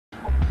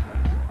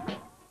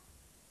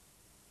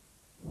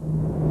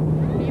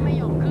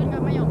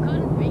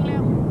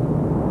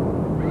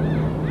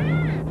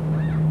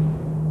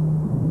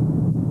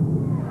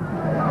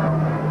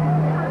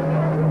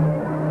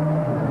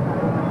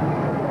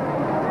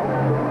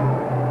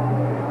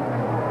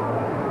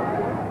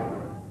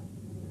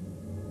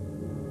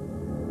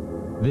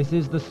This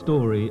is the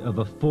story of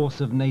a force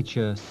of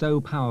nature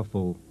so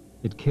powerful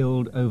it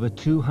killed over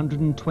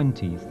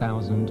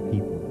 220,000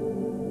 people.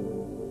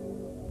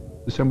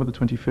 December the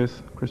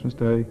 25th, Christmas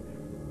Day,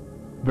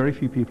 very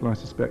few people, I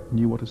suspect,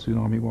 knew what a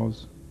tsunami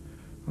was.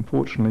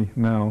 Unfortunately,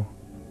 now,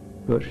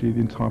 virtually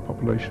the entire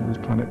population of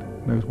this planet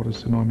knows what a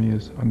tsunami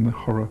is and the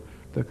horror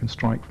that can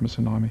strike from a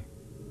tsunami.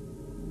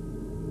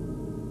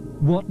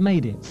 What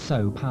made it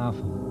so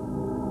powerful?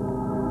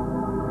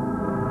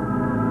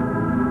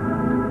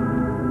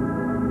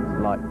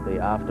 It's like the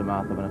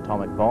aftermath of an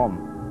atomic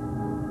bomb.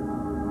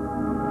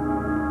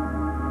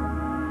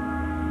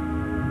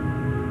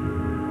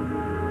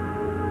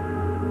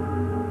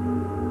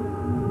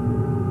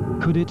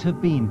 Could it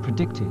have been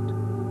predicted?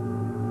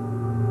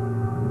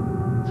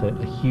 It's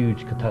a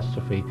huge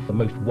catastrophe, the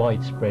most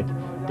widespread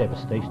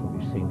devastation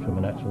we've seen from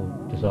a natural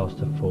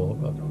disaster for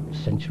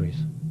centuries.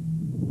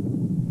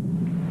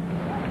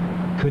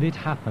 Could it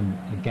happen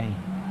again?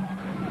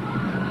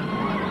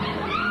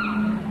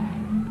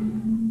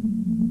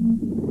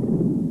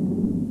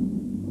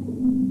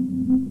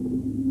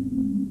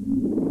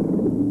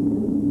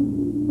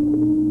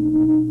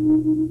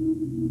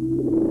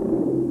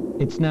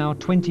 It's now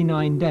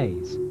 29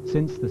 days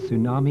since the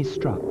tsunami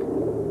struck,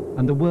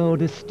 and the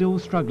world is still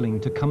struggling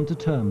to come to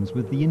terms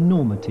with the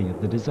enormity of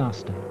the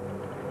disaster.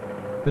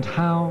 But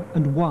how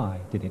and why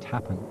did it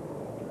happen?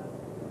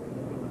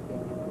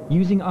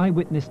 Using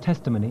eyewitness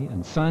testimony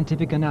and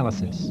scientific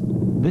analysis,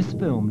 this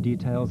film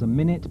details a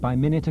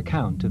minute-by-minute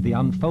account of the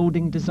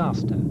unfolding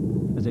disaster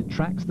as it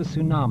tracks the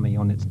tsunami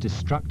on its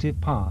destructive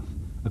path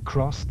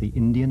across the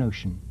Indian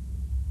Ocean.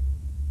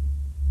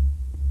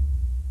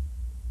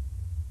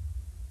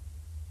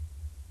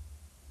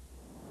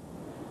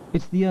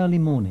 It's the early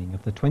morning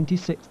of the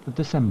 26th of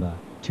December,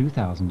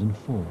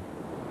 2004.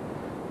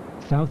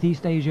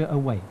 Southeast Asia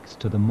awakes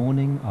to the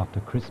morning after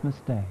Christmas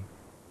Day.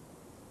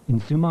 In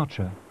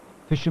Sumatra,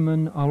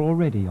 fishermen are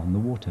already on the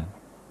water.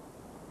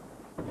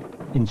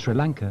 In Sri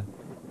Lanka,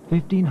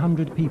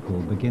 1,500 people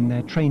begin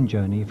their train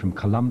journey from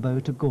Colombo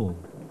to Galle.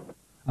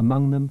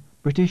 Among them,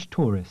 British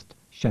tourist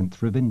Shenth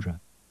Ravindra.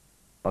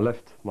 I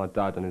left my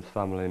dad and his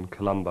family in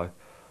Colombo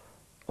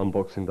on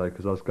Boxing Day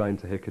because I was going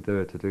to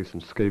Krakatoa to do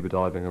some scuba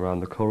diving around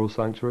the coral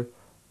sanctuary.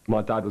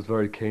 My dad was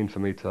very keen for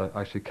me to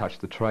actually catch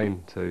the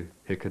train to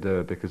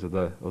Krakatoa because of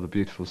the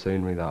beautiful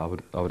scenery that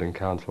I would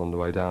encounter on the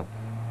way down.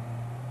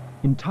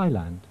 In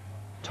Thailand,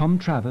 Tom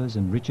Travers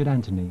and Richard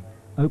Anthony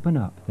open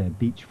up their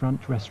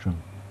beachfront restaurant.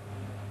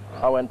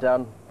 I went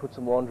down, put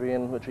some laundry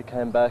in, literally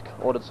came back,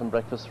 ordered some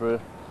breakfast through.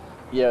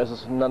 Yeah, it was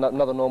just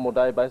another normal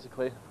day,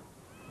 basically.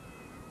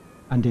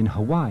 And in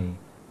Hawaii,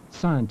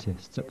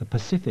 scientists at the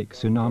Pacific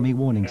Tsunami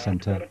Warning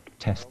Center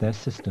test their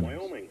systems.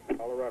 Wyoming,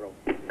 Colorado.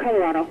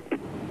 Colorado.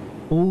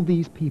 All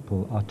these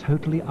people are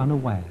totally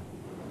unaware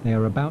they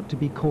are about to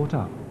be caught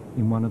up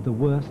in one of the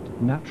worst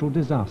natural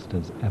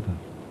disasters ever.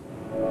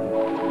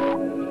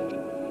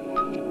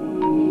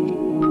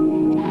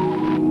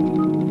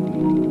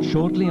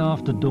 Shortly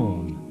after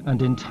dawn,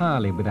 and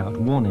entirely without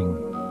warning,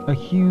 a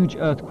huge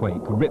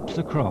earthquake rips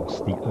across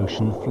the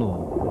ocean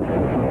floor.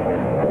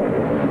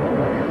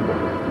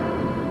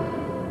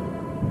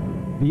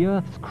 The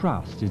Earth's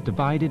crust is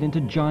divided into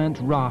giant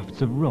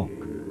rafts of rock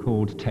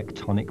called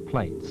tectonic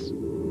plates.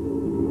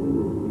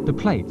 The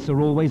plates are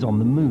always on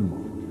the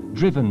move,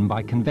 driven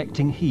by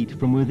convecting heat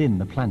from within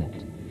the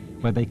planet.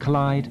 Where they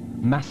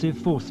collide, massive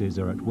forces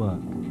are at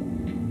work.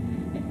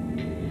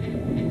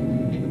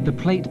 The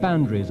plate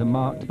boundaries are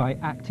marked by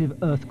active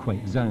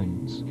earthquake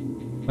zones.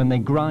 When they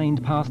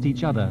grind past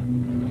each other,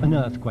 an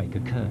earthquake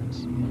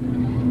occurs.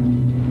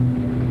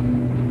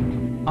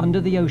 Under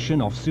the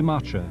ocean off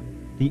Sumatra,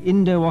 the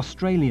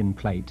Indo-Australian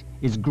plate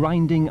is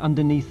grinding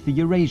underneath the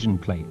Eurasian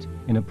plate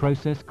in a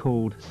process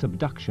called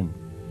subduction.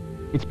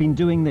 It's been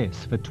doing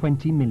this for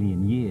 20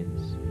 million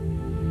years.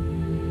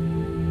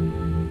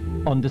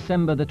 On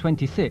December the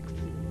 26th,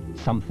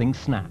 something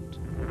snapped.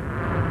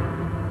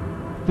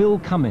 Phil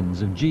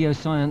Cummins of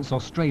Geoscience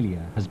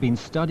Australia has been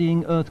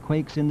studying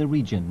earthquakes in the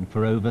region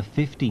for over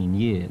 15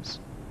 years.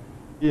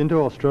 The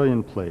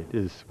Indo-Australian plate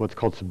is what's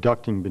called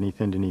subducting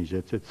beneath Indonesia.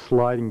 It's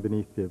sliding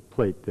beneath the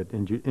plate that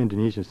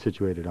Indonesia is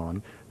situated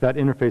on. That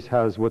interface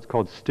has what's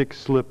called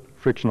stick-slip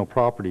frictional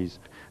properties,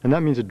 and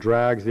that means it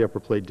drags the upper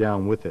plate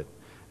down with it.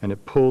 And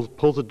it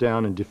pulls it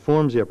down and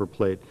deforms the upper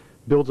plate,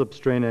 builds up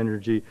strain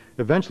energy.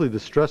 Eventually the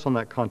stress on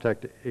that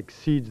contact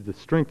exceeds the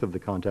strength of the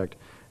contact,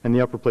 and the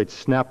upper plate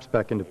snaps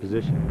back into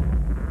position.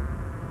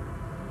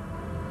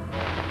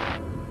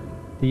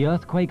 The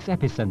earthquake's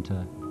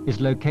epicenter is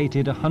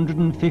located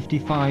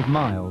 155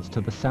 miles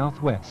to the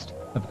southwest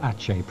of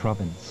Aceh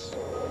province.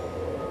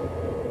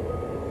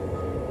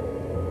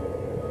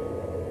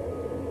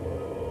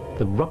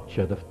 The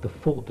rupture, the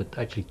fault that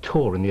actually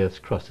tore in the Earth's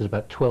crust is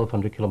about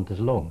 1,200 kilometers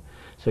long.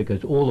 So it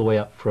goes all the way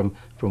up from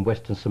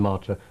western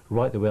Sumatra,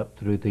 right the way up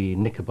through the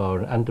Nicobar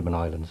and Andaman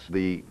Islands.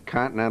 The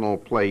continental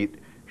plate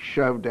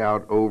shoved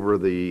out over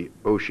the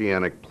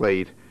oceanic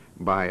plate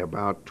by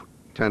about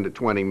 10 to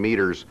 20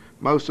 meters.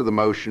 Most of the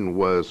motion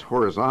was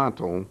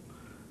horizontal,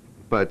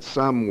 but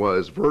some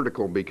was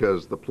vertical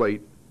because the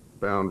plate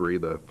boundary,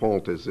 the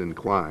fault, is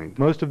inclined.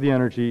 Most of the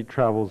energy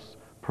travels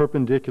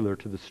perpendicular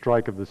to the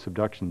strike of the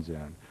subduction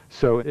zone.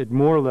 So it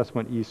more or less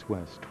went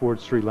east-west,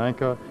 towards Sri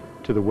Lanka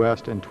to the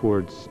west and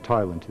towards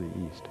Thailand to the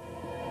east.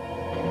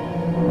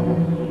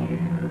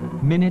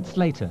 Minutes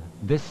later,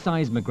 this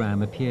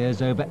seismogram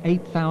appears over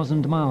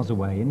 8,000 miles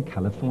away in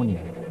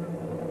California.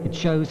 It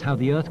shows how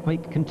the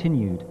earthquake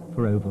continued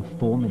for over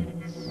 4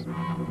 minutes.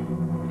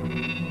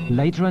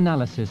 Later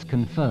analysis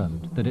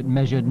confirmed that it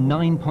measured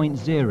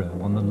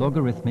 9.0 on the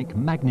logarithmic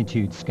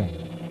magnitude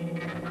scale,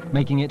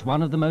 making it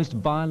one of the most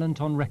violent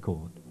on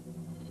record.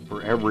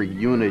 For every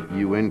unit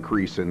you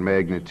increase in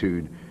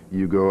magnitude,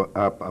 you go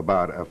up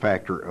about a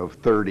factor of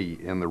 30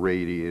 in the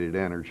radiated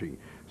energy.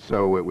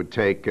 So it would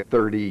take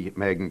 30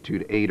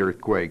 magnitude 8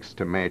 earthquakes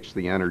to match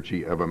the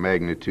energy of a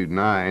magnitude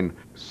 9.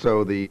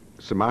 So the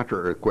Sumatra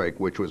earthquake,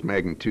 which was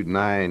magnitude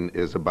 9,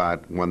 is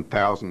about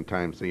 1,000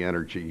 times the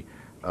energy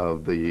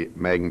of the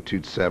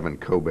magnitude 7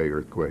 Kobe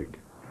earthquake.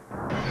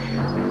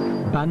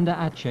 Banda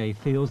Aceh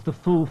feels the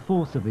full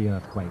force of the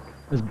earthquake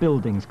as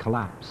buildings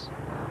collapse,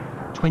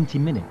 20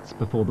 minutes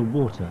before the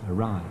water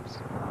arrives.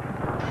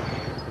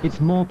 It's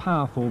more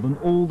powerful than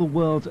all the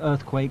world's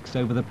earthquakes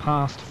over the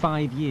past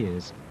 5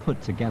 years put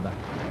together.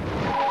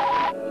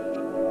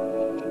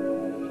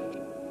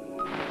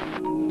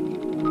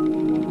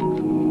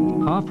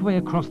 Halfway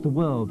across the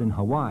world in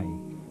Hawaii,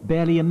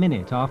 barely a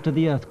minute after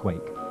the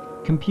earthquake,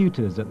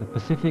 computers at the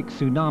Pacific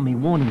Tsunami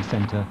Warning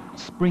Center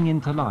spring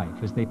into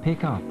life as they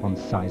pick up on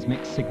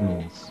seismic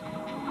signals.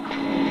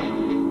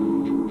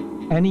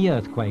 Any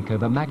earthquake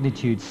over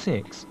magnitude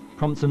 6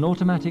 prompts an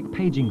automatic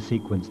paging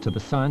sequence to the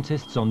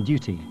scientists on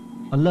duty,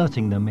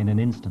 alerting them in an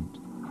instant.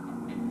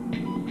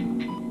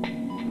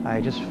 I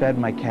just fed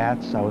my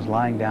cats. I was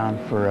lying down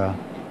for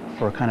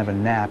a kind of a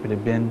nap. It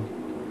had been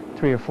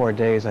 3 or 4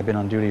 days I'd been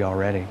on duty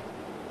already.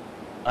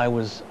 I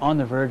was on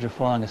the verge of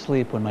falling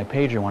asleep when my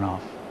pager went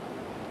off.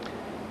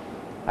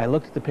 I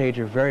looked at the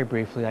pager very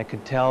briefly. I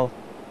could tell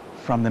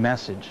from the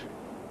message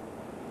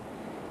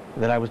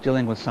that I was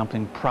dealing with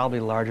something probably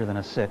larger than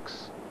a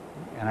 6,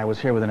 and I was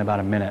here within about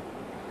a minute.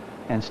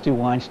 And Stu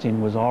Weinstein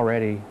was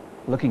already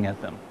looking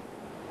at them.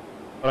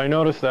 I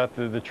noticed that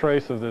the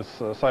trace of this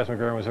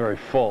seismogram was very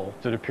full.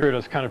 It appeared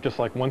as kind of just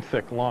like one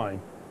thick line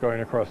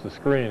going across the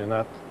screen, and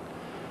that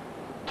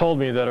told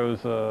me that it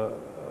was a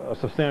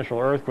substantial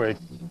earthquake.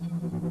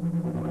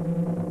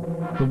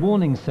 The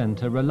warning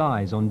center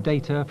relies on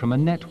data from a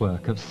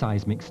network of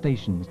seismic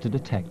stations to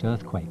detect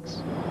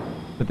earthquakes.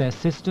 But their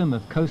system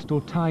of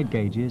coastal tide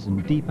gauges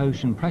and deep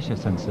ocean pressure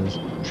sensors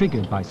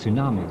triggered by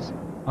tsunamis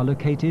are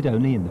located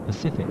only in the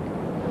Pacific.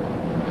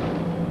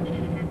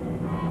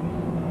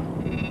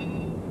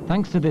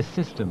 Thanks to this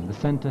system, the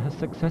center has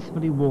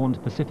successfully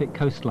warned Pacific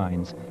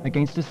coastlines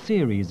against a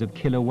series of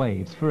killer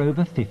waves for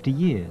over 50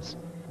 years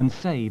and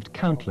saved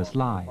countless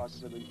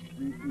lives.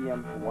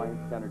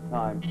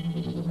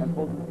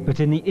 But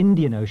in the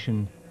Indian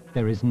Ocean,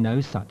 there is no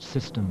such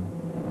system.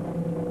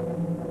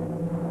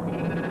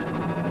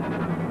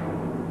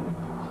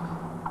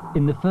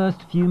 In the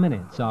first few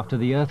minutes after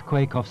the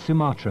earthquake off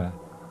Sumatra,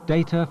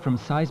 data from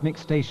seismic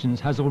stations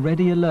has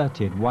already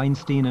alerted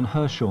Weinstein and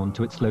Hirshhorn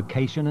to its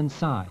location and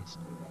size,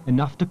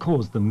 enough to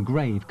cause them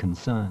grave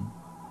concern.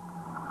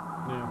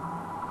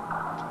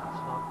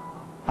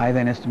 I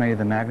then estimated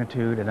the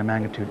magnitude at a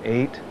magnitude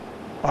 8.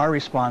 Our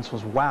response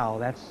was, wow,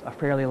 that's a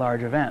fairly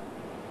large event.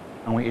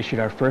 And we issued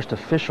our first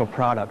official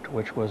product,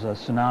 which was a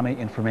Tsunami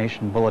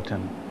Information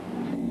Bulletin.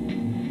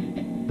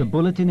 The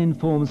bulletin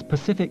informs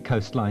Pacific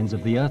coastlines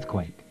of the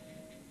earthquake.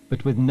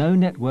 But with no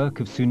network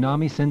of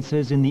tsunami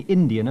sensors in the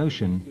Indian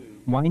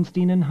Ocean,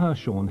 Weinstein and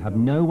Hirshhorn have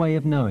no way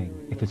of knowing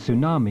if a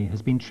tsunami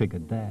has been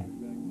triggered there.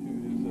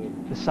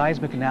 The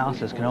seismic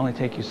analysis can only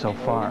take you so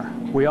far.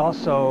 We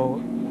also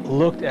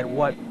looked at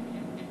what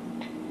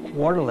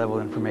water level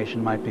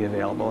information might be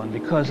available, and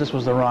because this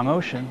was the wrong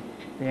ocean,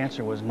 the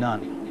answer was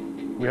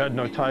none. We had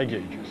no tide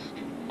gauges,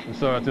 and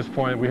so at this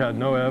point we had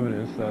no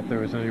evidence that there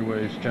was any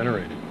waves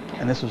generated.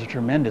 And this was a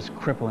tremendous,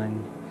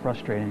 crippling,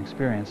 frustrating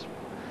experience,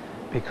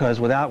 because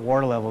without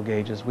water level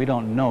gauges, we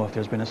don't know if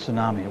there's been a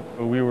tsunami.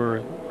 We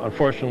were,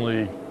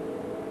 unfortunately,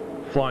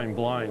 flying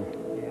blind.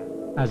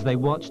 As they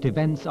watched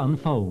events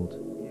unfold,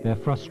 their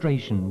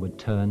frustration would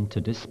turn to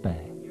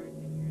despair.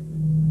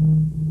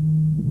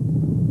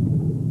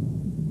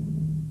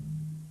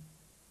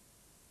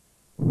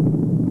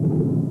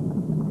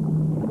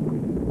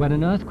 When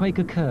an earthquake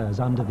occurs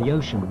under the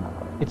ocean,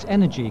 its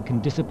energy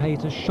can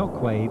dissipate as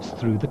shock waves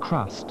through the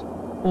crust,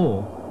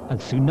 or as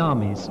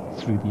tsunamis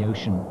through the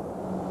ocean.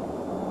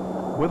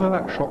 Whether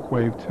that shock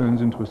wave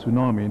turns into a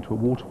tsunami, into a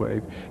water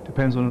wave,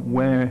 depends on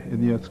where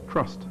in the Earth's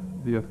crust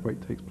the earthquake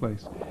takes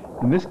place.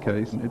 In this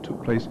case, it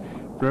took place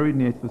very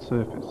near to the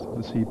surface of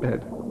the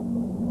seabed.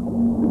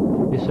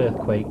 This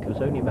earthquake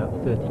was only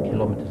about 30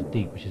 kilometers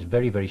deep, which is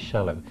very, very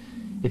shallow.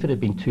 If it had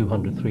been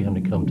 200,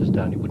 300 kilometers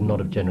down, it would not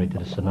have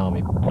generated a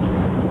tsunami.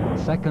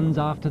 Seconds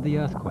after the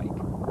earthquake,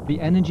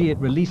 the energy it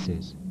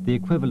releases, the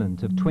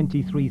equivalent of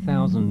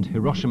 23,000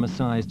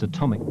 Hiroshima-sized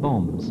atomic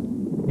bombs,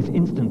 is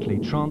instantly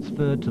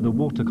transferred to the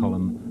water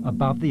column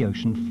above the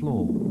ocean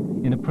floor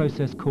in a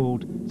process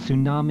called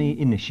tsunami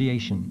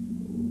initiation.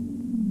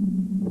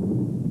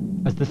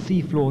 As the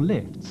seafloor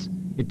lifts,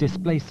 it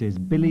displaces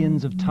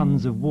billions of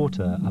tons of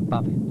water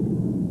above it.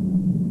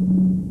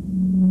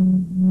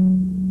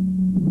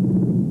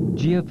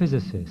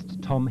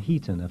 Geophysicist Tom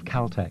Heaton of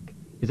Caltech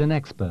is an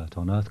expert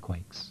on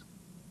earthquakes.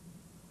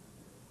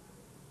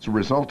 As a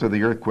result of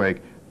the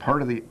earthquake,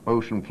 part of the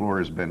ocean floor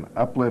has been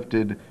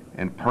uplifted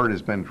and part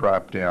has been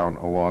dropped down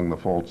along the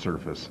fault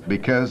surface.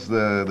 Because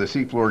the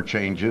seafloor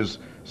changes,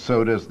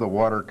 so does the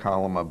water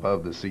column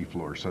above the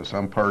seafloor. So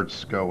some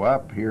parts go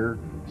up here,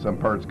 some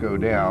parts go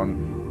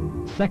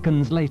down.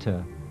 Seconds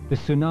later, the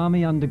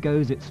tsunami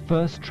undergoes its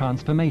first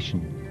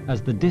transformation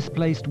as the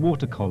displaced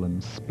water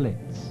column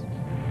splits.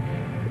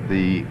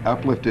 The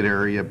uplifted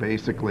area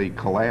basically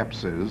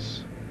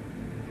collapses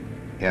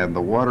and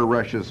the water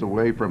rushes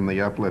away from the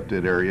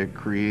uplifted area,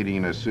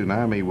 creating a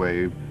tsunami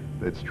wave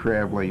that's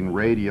traveling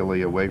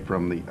radially away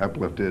from the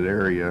uplifted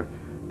area.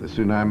 The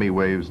tsunami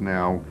wave's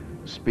now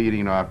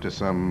speeding off to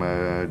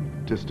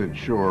some distant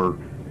shore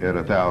at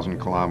 1,000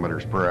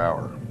 kilometers per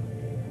hour.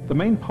 The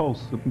main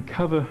pulse can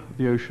cover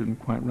the ocean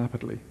quite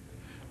rapidly,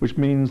 which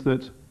means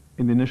that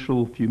in the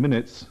initial few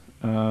minutes,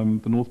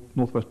 the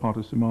northwest part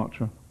of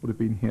Sumatra would have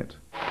been hit.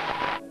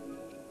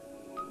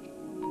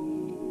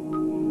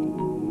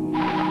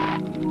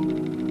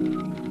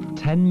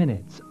 Ten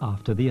minutes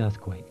after the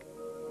earthquake.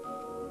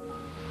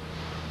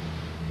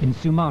 In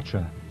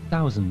Sumatra,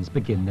 thousands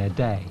begin their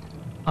day,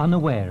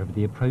 unaware of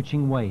the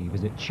approaching wave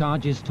as it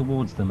charges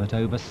towards them at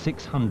over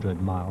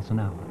 600 miles an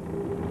hour.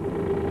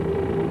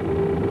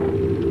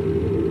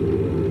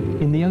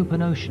 In the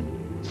open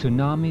ocean,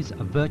 tsunamis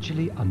are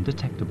virtually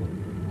undetectable.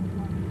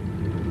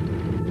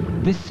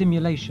 This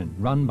simulation,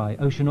 run by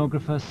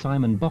oceanographer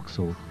Simon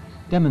Boxall,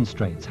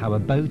 demonstrates how a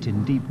boat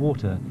in deep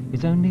water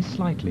is only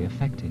slightly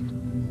affected.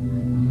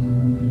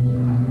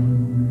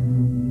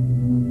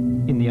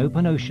 In the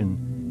open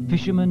ocean,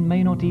 fishermen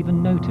may not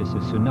even notice a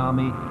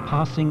tsunami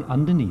passing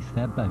underneath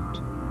their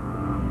boat.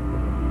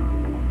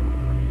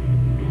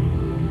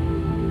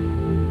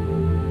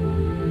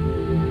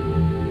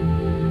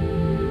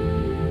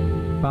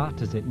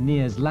 But as it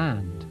nears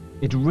land,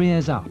 it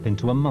rears up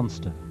into a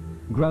monster,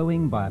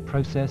 growing by a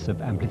process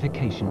of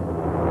amplification.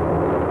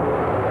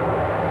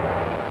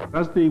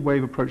 As the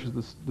wave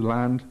approaches the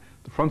land,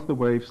 the front of the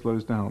wave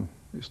slows down.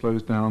 It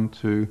slows down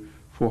to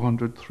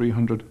 400,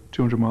 300,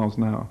 200 miles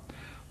an hour.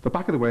 The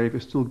back of the wave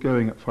is still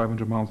going at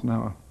 500 miles an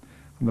hour,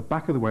 and the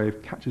back of the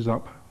wave catches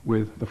up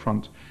with the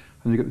front,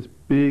 and you get this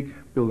big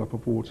build-up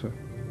of water.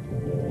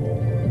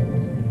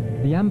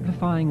 The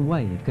amplifying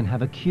wave can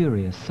have a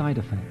curious side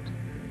effect.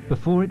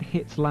 Before it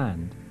hits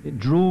land, it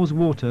draws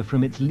water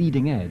from its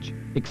leading edge,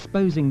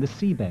 exposing the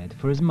seabed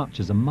for as much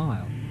as a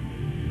mile.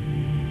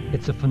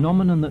 It's a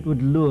phenomenon that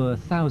would lure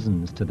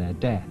thousands to their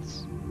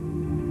deaths.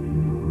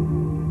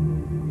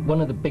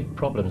 One of the big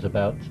problems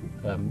about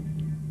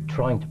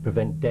trying to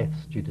prevent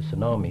deaths due to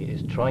tsunami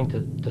is trying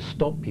to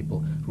stop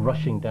people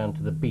rushing down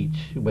to the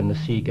beach when the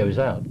sea goes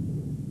out.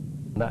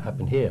 And that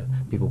happened here.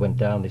 People went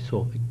down, they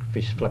saw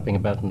fish flapping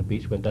about on the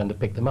beach, went down to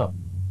pick them up.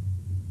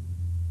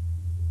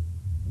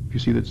 If you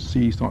see the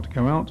sea start to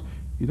go out,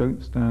 you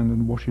don't stand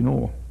and wash in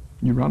awe,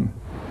 you run.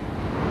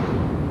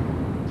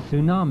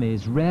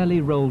 Tsunamis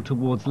rarely roll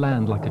towards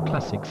land like a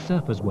classic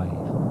surfer's wave.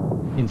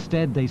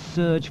 Instead, they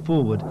surge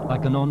forward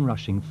like an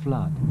onrushing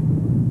flood.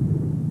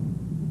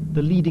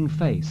 The leading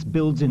face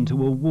builds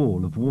into a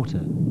wall of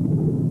water.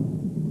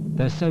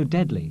 They're so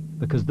deadly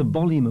because the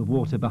volume of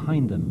water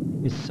behind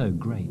them is so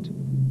great.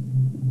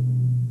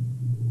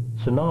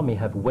 Tsunami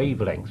have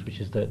wavelengths, which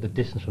is the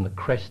distance from the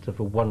crest of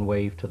one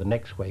wave to the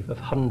next wave, of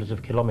hundreds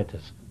of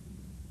kilometers.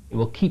 It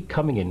will keep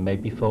coming in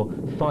maybe for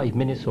 5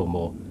 minutes or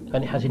more,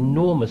 and it has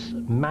enormous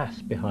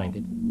mass behind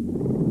it.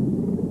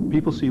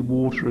 People see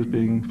water as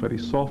being fairly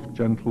soft,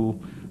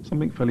 gentle,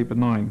 something fairly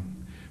benign.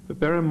 But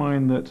bear in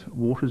mind that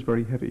water is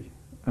very heavy,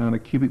 and a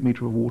cubic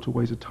meter of water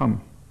weighs a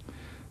ton.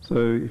 So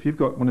if you've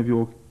got one of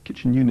your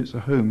kitchen units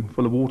at home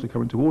full of water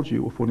coming towards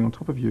you or falling on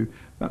top of you,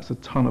 that's a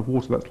ton of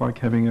water. That's like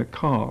having a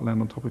car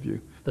land on top of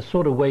you. The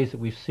sort of waves that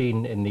we've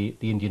seen in the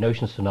Indian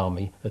Ocean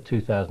tsunami of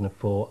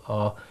 2004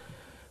 are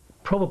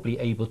probably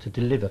able to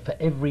deliver for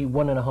every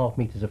 1.5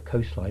 meters of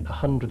coastline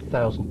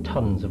 100,000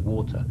 tons of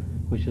water,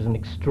 which is an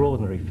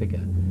extraordinary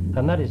figure.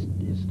 And that is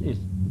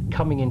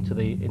coming into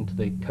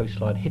the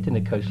coastline, hitting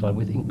the coastline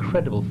with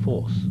incredible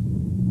force.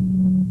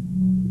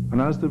 And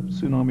as the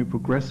tsunami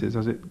progresses,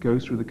 as it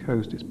goes through the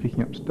coast, it's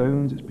picking up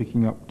stones, it's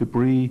picking up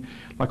debris,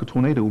 like a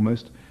tornado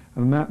almost,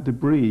 and that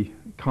debris,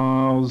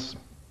 cars,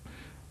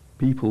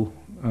 people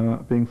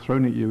being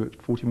thrown at you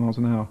at 40 miles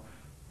an hour,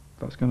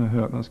 that's going to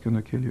hurt, that's going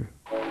to kill you.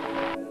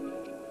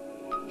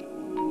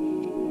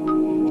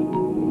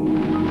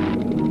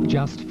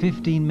 Just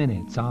 15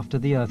 minutes after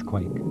the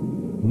earthquake,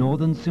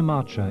 northern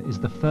Sumatra is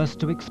the first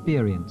to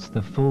experience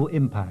the full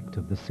impact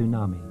of the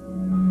tsunami.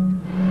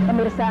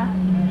 Pemirsa,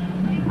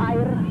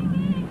 air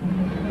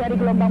dari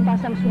gelombang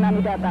pasang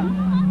tsunami datang.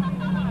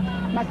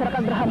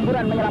 masyarakat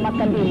berhamburan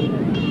menyelamatkan diri.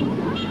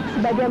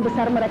 Sebagian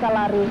besar mereka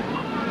lari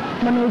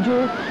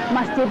menuju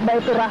Masjid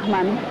Baitur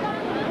Rahman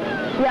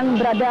yang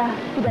berada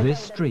tidak. This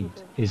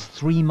street is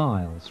 3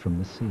 miles from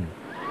the sea.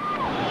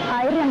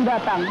 Air yang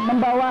datang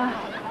membawa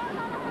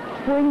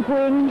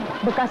puing-puing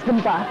bekas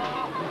gempa.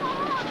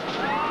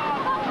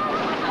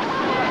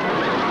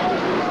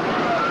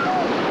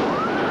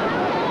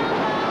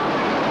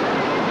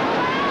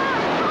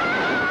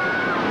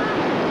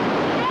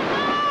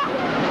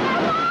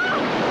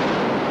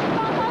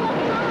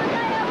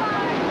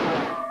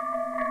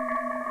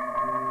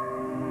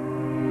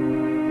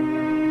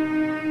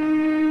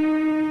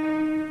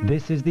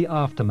 This is the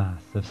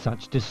aftermath of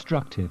such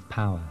destructive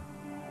power.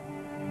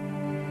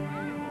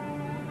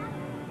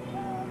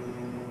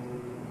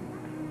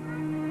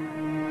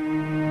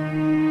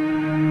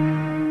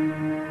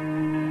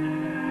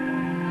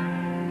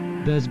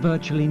 There's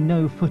virtually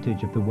no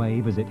footage of the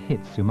wave as it hit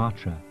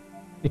Sumatra.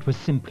 It was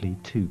simply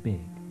too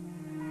big.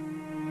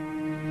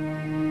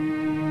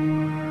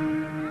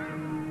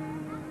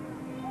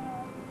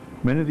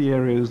 Many of the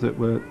areas that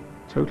were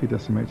totally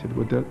decimated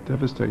were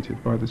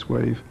devastated by this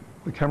wave.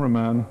 The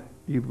cameraman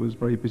either was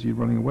very busy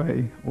running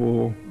away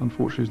or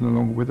unfortunately is no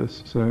longer with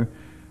us. So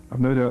I've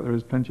no doubt there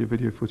is plenty of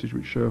video footage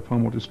which show a far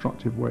more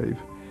destructive wave,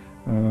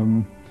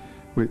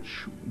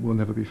 which will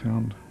never be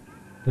found.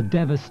 The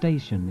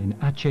devastation in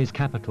Aceh's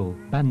capital,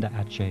 Banda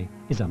Aceh,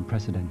 is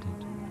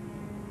unprecedented.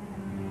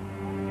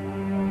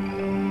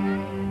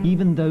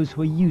 Even those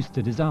who are used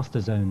to disaster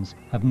zones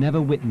have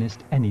never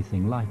witnessed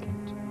anything like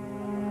it.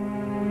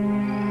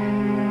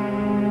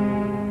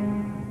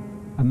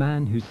 A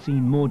man who's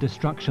seen more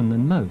destruction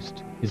than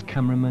most is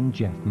cameraman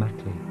Jeff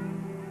Mackley.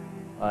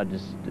 I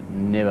just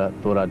never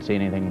thought I'd see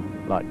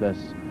anything like this.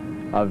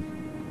 I've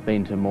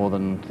been to more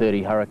than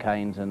 30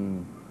 hurricanes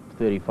and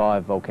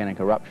 35 volcanic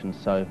eruptions,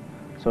 so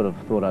sort of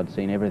thought I'd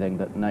seen everything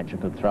that nature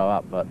could throw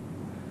up, but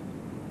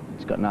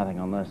it's got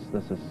nothing on this.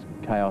 This is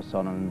chaos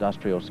on an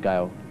industrial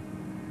scale.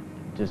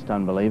 Just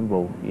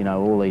unbelievable. You know,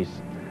 all these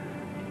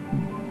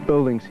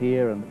buildings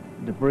here and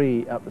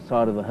debris up the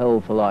side of the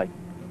hill for like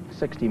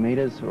 60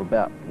 metres or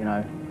about, you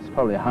know, it's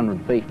probably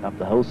 100 feet up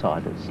the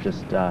hillside. It's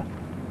just,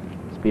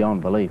 it's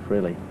beyond belief,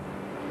 really.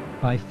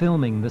 By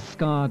filming the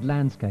scarred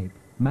landscape,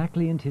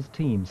 Mackley and his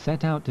team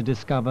set out to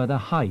discover the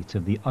height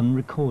of the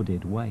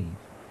unrecorded wave.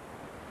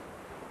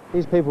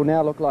 These people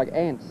now look like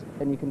ants,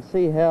 and you can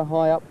see how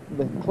high up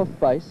the cliff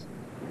face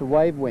the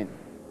wave went.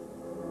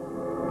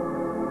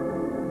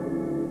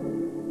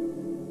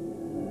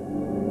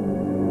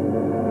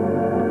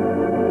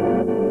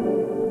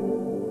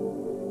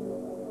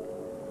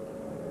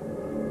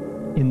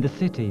 In the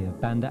city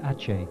of Banda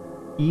Aceh,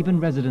 even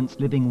residents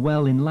living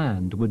well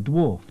inland were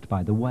dwarfed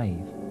by the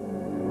wave.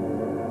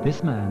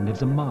 This man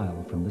lives a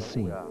mile from the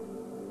sea.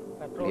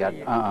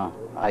 Lihat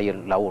air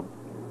laut,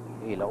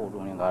 laut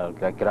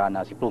kira-kira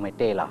 10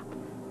 meter lah.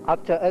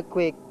 After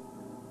earthquake,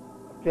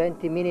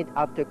 20 minutes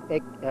after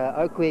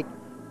earthquake,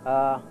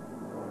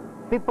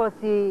 people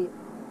see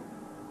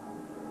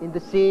in the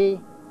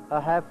sea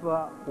have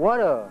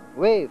water,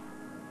 wave.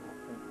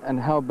 And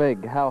how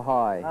big, how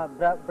high?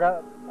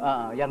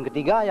 Yang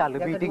ketiga ya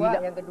lebih tinggi.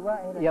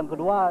 Yang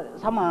kedua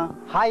sama.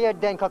 Higher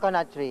than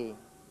coconut tree.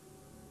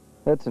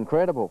 That's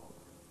incredible.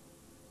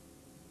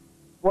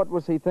 What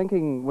was he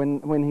thinking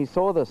when he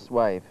saw this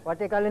wave?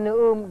 Waktu kalau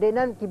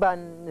denan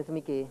kiban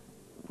semiki.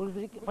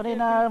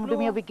 Panena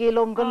demi pikir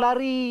lom kan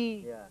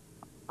lari.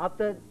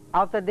 After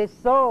they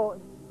saw,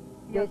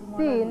 they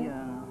seen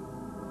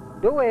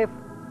the wave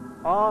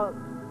or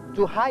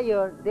too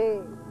higher, they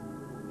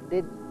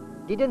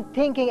didn't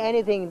thinking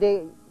anything.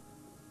 They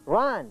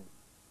run.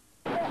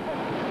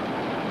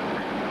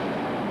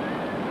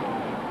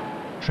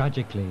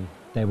 Tragically,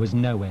 there was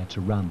nowhere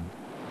to run.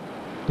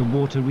 The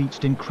water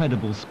reached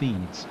incredible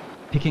speeds,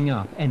 picking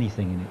up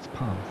anything in its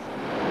path.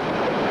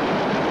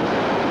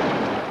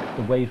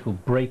 The waves will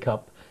break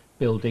up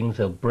buildings,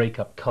 they'll break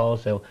up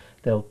cars,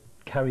 they'll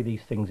carry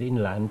these things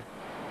inland,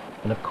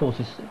 and of course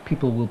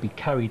people will be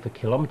carried for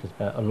kilometres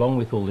along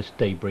with all this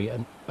debris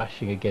and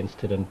bashing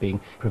against it and being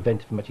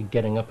prevented from actually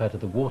getting up out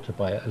of the water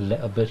by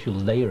a virtual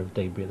layer of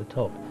debris at the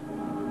top.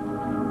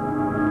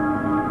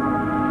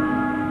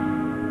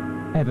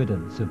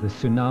 Evidence of the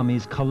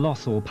tsunami's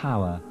colossal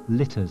power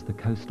litters the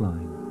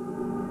coastline.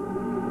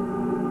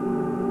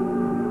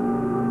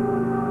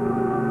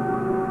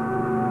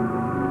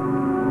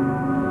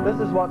 This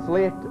is what's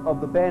left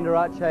of the Banda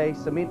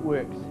Aceh cement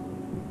works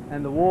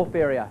and the wharf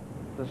area.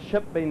 The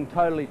ship being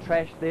totally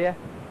trashed there.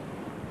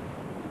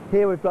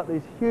 Here we've got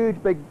these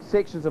huge big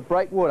sections of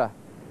breakwater,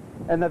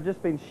 and they've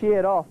just been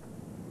sheared off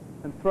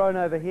and thrown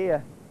over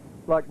here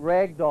like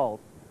rag dolls.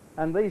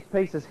 And these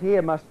pieces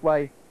here must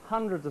weigh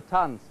hundreds of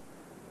tons.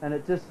 And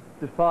it just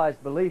defies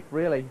belief,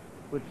 really,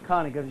 which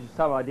kind of gives you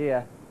some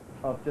idea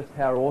of just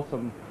how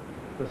awesome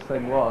this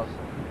thing was.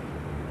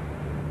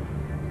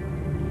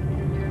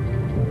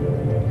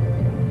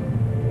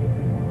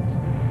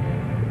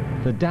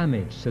 The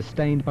damage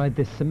sustained by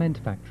this cement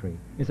factory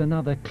is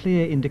another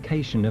clear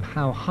indication of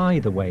how high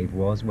the wave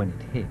was when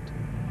it hit.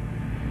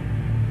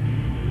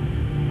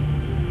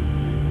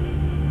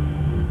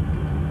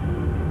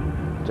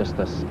 just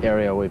this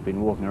area we've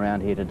been walking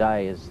around here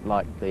today is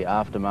like the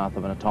aftermath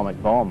of an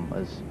atomic bomb,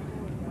 is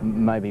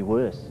maybe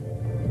worse.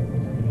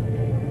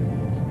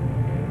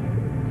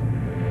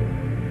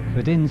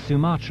 But in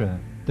Sumatra,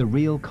 the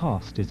real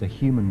cost is a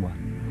human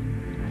one.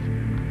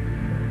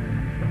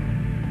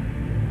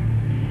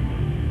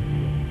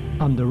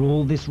 Under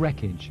all this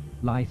wreckage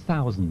lie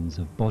thousands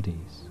of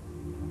bodies.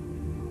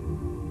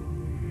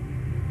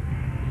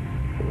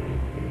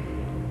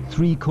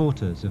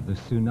 3/4 of the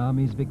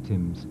tsunami's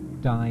victims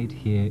died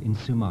here in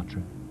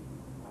Sumatra.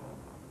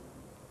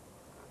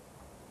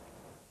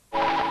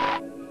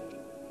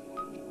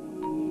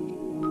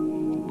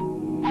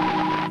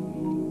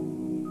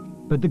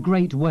 But the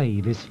great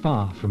wave is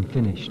far from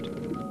finished.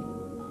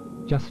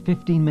 Just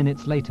 15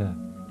 minutes later,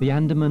 the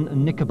Andaman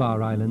and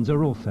Nicobar Islands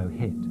are also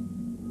hit.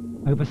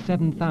 Over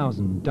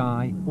 7,000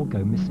 die or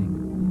go missing.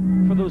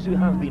 For those who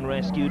have been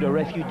rescued, a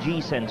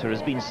refugee centre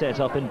has been set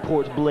up in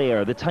Port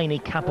Blair, the tiny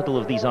capital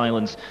of these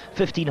islands.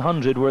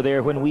 1,500 were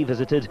there when we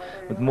visited,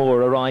 with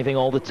more arriving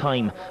all the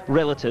time.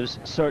 Relatives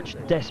search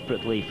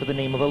desperately for the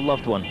name of a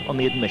loved one on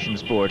the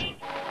admissions board.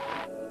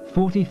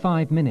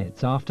 45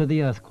 minutes after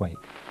the earthquake,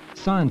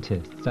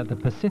 scientists at the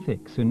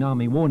Pacific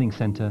Tsunami Warning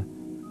Center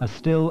are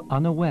still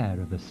unaware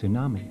of the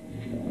tsunami.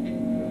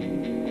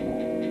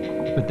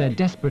 But they're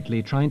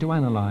desperately trying to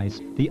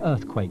analyze the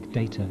earthquake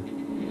data.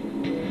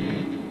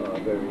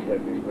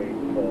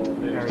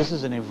 This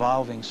is an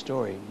evolving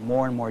story.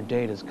 More and more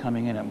data is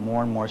coming in at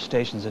more and more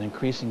stations at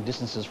increasing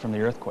distances from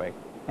the earthquake.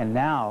 And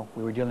now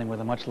we were dealing with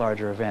a much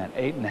larger event.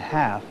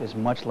 8.5 is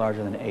much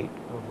larger than 8.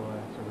 Oh boy,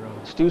 that's a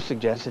growth. Stu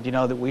suggested, you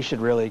know, that we should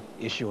really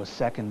issue a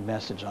second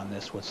message on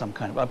this with some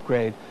kind of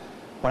upgrade.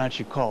 Why don't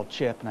you call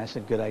Chip? And I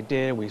said, good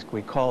idea. We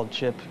called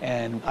Chip,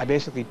 and I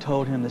basically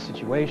told him the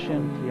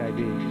situation, the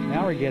idea.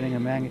 Now we're getting a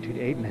magnitude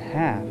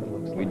 8.5, it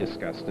looks like. We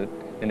discussed it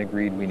and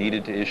agreed we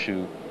needed to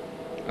issue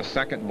a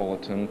second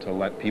bulletin to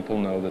let people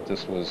know that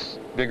this was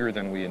bigger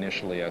than we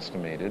initially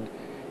estimated,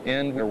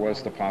 and there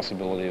was the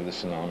possibility of the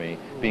tsunami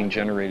being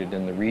generated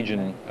in the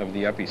region of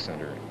the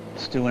epicenter.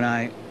 Stu and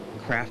I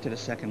crafted a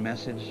second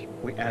message.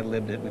 We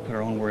ad-libbed it, we put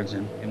our own words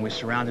in, and we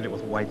surrounded it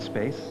with white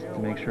space to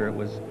make sure it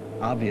was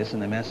obvious in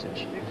the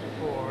message,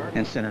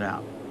 and sent it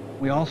out.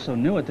 We also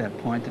knew at that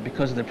point that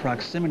because of the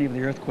proximity of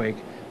the earthquake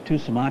to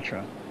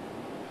Sumatra,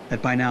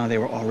 that by now they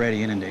were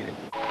already inundated.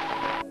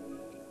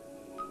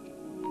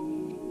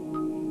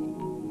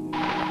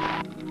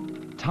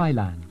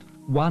 Thailand,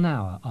 1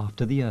 hour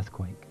after the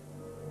earthquake.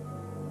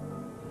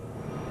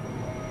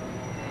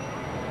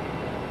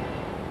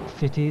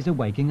 Cities are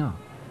waking up,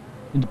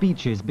 and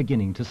beaches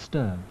beginning to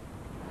stir.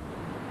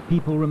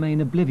 People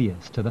remain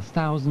oblivious to the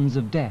thousands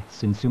of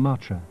deaths in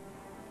Sumatra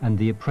and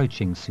the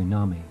approaching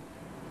tsunami.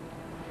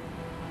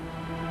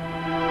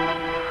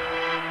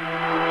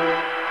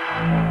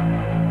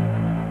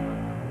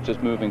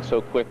 Just moving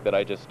so quick that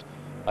I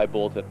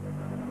bolted.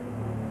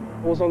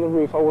 I was on the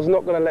roof. I was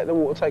not going to let the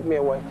water take me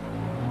away.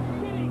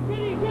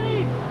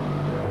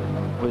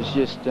 It was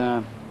just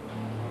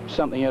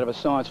something out of a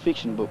science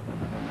fiction book.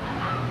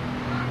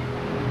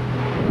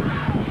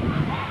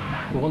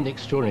 Well, one of the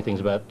extraordinary things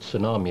about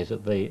tsunami is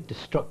that the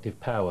destructive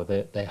power,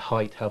 their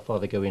height, how far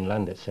they go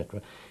inland,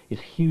 etc., is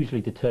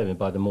hugely determined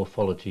by the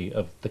morphology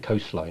of the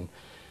coastline.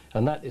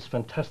 And that is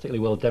fantastically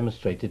well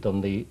demonstrated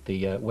on the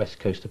west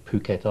coast of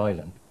Phuket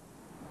Island.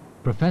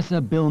 Professor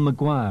Bill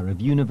Maguire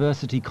of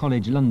University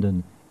College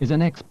London is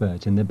an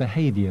expert in the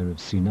behaviour of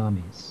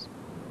tsunamis.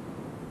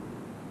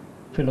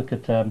 If we look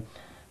at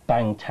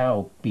Bang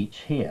Tao Beach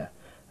here,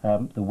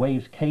 the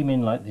waves came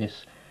in like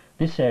this.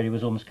 This area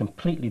was almost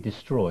completely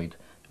destroyed,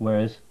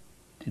 whereas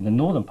in the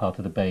northern part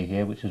of the bay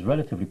here, which is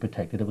relatively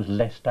protected, there was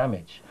less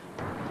damage.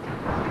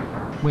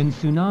 When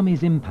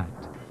tsunamis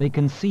impact, they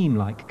can seem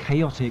like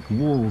chaotic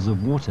walls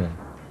of water,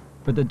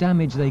 but the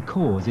damage they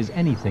cause is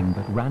anything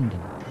but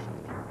random.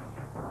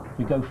 If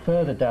we go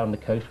further down the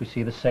coast, we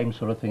see the same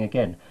sort of thing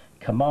again.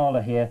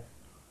 Kamala here,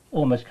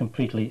 almost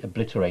completely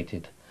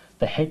obliterated.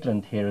 The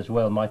headland here as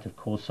well might have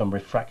caused some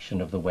refraction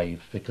of the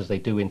waves because they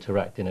do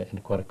interact in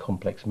quite a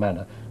complex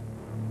manner.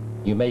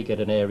 You may get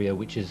an area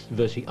which is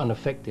virtually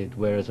unaffected,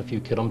 whereas a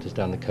few kilometres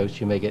down the coast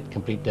you may get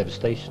complete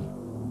devastation.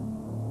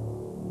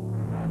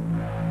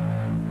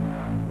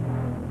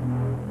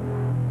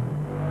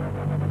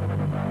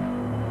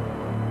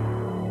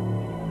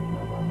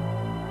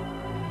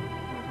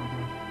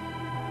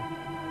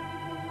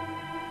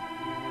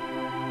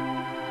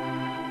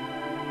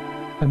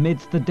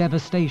 Amidst the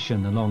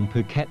devastation along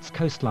Phuket's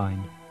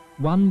coastline,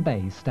 one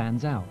bay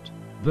stands out,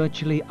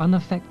 virtually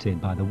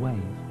unaffected by the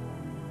wave.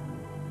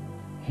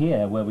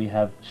 Here, where we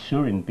have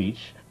Surin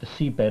Beach, the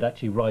seabed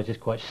actually rises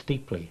quite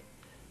steeply,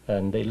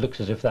 and it looks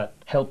as if that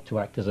helped to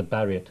act as a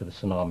barrier to the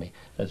tsunami.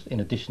 As in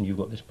addition, you've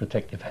got this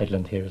protective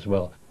headland here as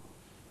well.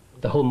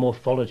 The whole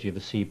morphology of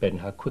the seabed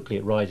and how quickly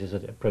it rises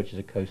as it approaches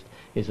the coast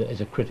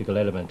is a critical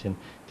element in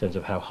terms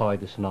of how high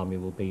the tsunami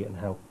will be and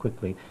how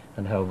quickly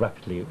and how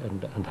rapidly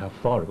and how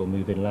far it will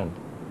move inland.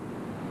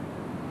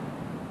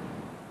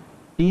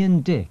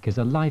 Ian Dick is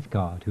a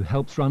lifeguard who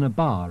helps run a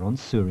bar on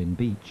Surin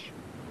Beach.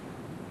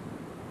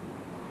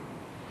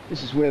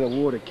 This is where the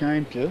water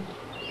came to,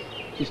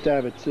 just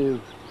over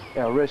to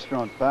our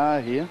restaurant bar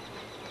here,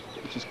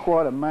 which is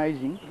quite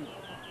amazing.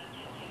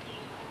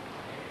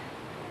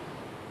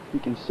 You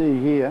can see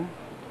here,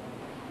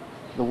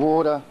 the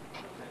water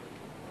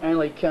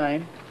only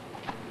came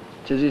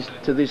to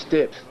this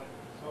depth,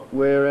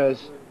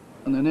 whereas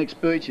on the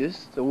next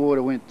beaches, the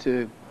water went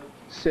to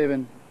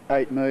 7,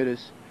 8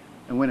 metres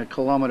and went 1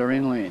 kilometre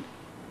inland.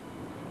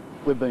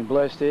 We've been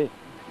blessed here,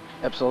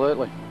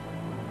 absolutely.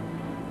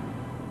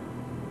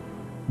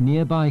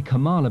 Nearby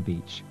Kamala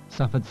Beach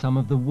suffered some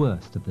of the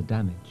worst of the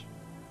damage.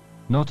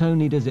 Not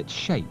only does its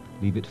shape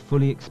leave it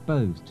fully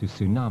exposed to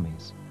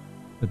tsunamis,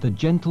 but the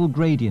gentle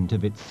gradient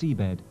of its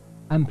seabed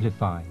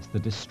amplifies the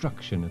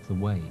destruction of the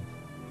wave.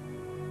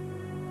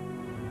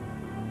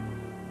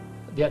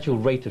 The actual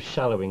rate of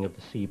shallowing of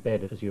the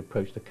seabed as you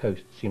approach the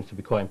coast seems to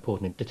be quite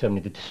important in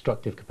determining the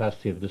destructive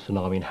capacity of the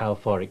tsunami and how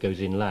far it goes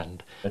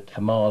inland. At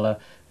Kamala,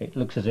 it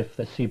looks as if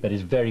the seabed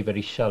is very,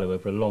 very shallow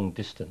over a long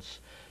distance.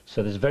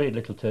 So there's very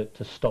little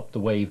to stop the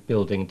wave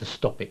building and to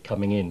stop it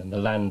coming in. And the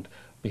land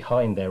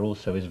behind there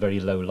also is very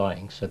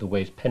low-lying, so the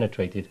waves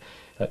penetrated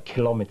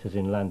kilometres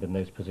inland in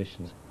those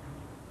positions.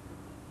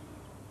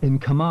 In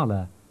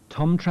Kamala,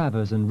 Tom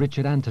Travers and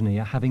Richard Anthony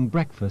are having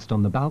breakfast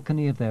on the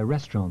balcony of their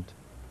restaurant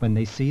when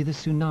they see the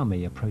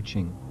tsunami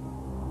approaching.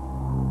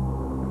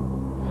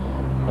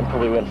 And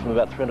probably went from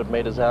about 300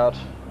 metres out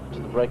to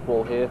the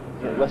breakwall here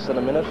in less than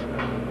a minute,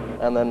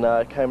 and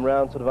then came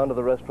round sort of under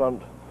the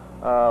restaurant,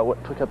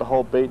 took out the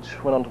whole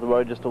beach, went onto the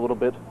road just a little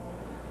bit,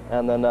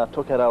 and then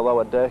took out our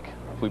lower deck.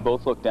 We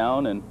both looked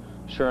down, and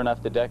sure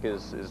enough, the deck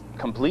is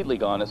completely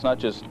gone. It's not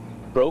just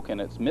broken,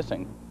 it's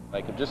missing.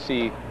 I could just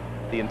see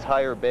the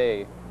entire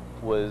bay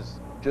was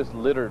just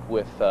littered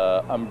with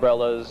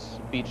umbrellas,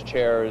 beach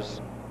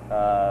chairs.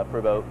 For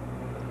about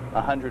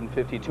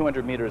 150,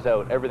 200 meters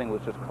out, everything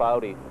was just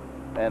cloudy,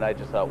 and I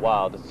just thought,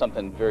 wow,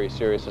 something very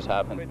serious has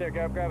happened. Right there,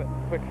 grab it,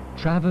 quick.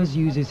 Travers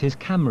uses his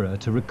camera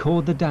to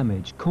record the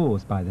damage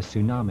caused by the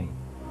tsunami.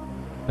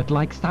 But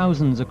like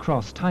thousands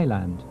across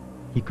Thailand,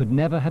 he could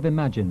never have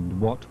imagined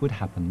what would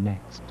happen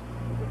next.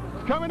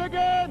 It's coming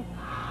again!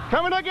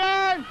 Coming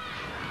again!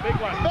 Big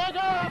one. Back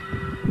up!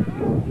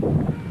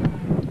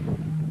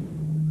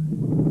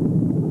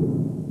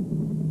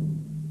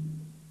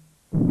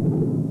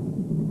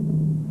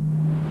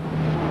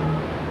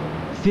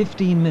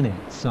 15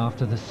 minutes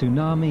after the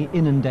tsunami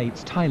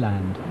inundates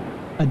Thailand,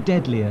 a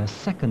deadlier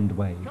second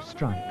wave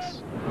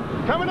strikes.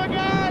 Coming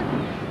again!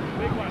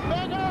 Big one.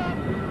 Back up!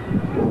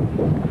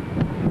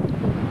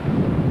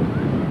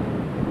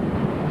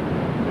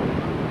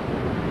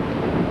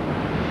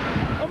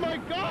 Oh my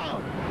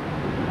God!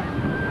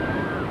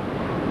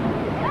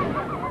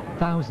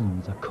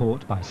 Thousands are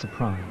caught by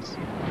surprise.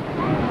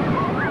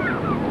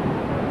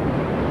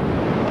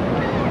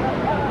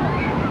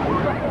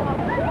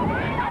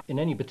 In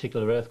any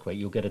particular earthquake,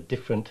 you'll get a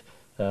different,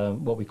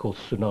 what we call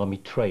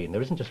tsunami train.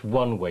 There isn't just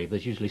one wave,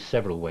 there's usually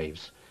several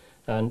waves.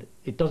 And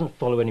it doesn't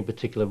follow any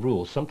particular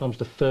rules. Sometimes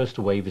the first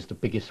wave is the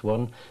biggest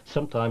one.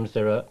 Sometimes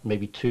there are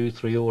maybe 2,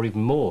 3, or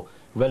even more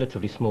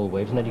relatively small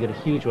waves, and then you get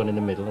a huge one in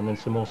the middle and then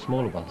some more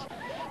smaller ones.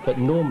 But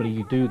normally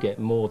you do get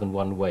more than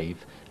one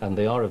wave, and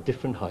they are of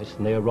different heights,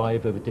 and they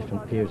arrive over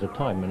different periods of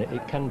time. And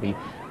it can be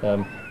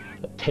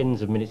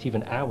tens of minutes,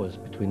 even hours,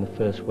 between the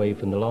first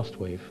wave and the last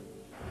wave.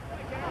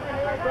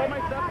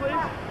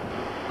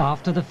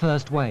 After the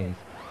first wave,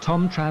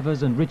 Tom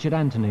Travers and Richard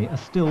Anthony are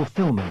still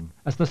filming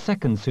as the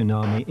second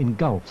tsunami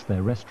engulfs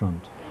their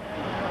restaurant.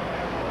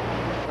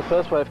 The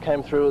first wave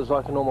came through, it was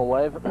like a normal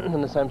wave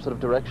in the same sort of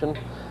direction,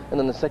 and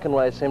then the second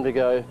wave seemed to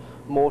go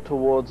more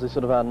towards the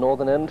sort of our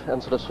northern end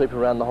and sort of sweep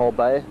around the whole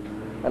bay,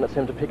 and it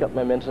seemed to pick up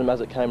momentum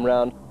as it came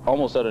round.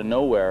 Almost out of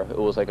nowhere, it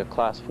was like a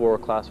class 4 or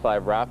class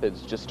 5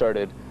 rapids just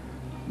started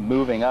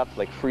moving up,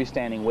 like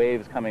freestanding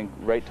waves coming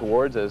right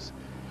towards us,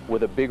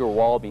 with a bigger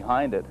wall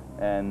behind it,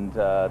 and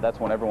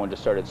that's when everyone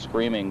just started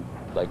screaming,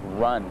 like,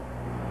 run.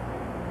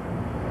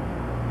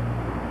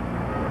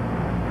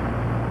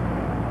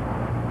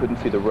 Couldn't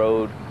see the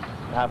road,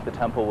 half the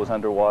temple was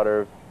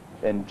underwater,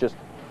 and just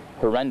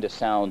horrendous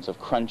sounds of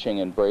crunching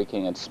and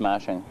breaking and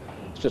smashing.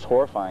 It's just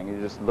horrifying.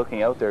 You're just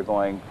looking out there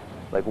going,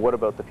 like, what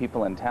about the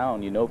people in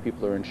town? You know,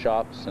 people are in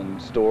shops and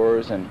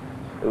stores, and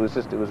it was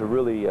a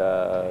really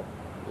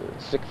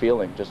sick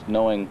feeling, just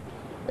knowing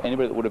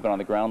anybody that would have been on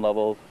the ground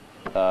level,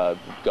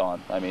 gone.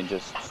 I mean,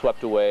 just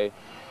swept away.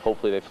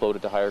 Hopefully they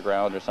floated to higher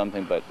ground or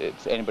something, but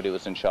anybody who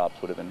was in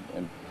shops would have been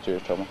in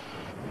serious trouble.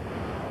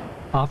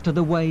 After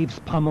the waves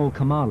pummel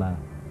Kamala,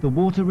 the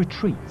water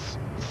retreats,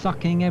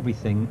 sucking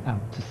everything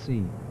out to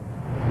sea.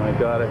 My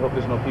God, I hope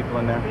there's no people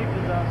in there. Big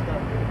disaster.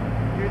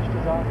 Huge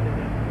disaster.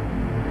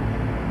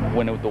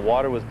 When the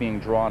water was being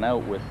drawn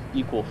out with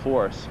equal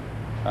force,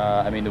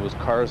 I mean, there was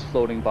cars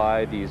floating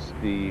by,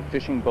 the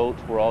fishing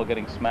boats were all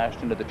getting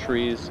smashed into the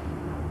trees.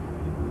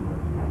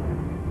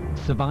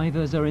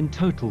 Survivors are in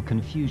total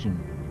confusion.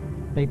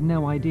 They've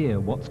no idea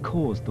what's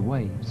caused the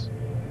waves.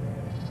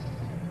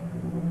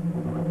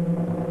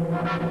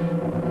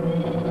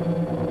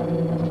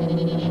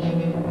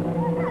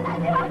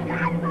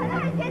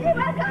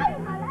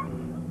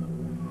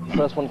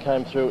 first one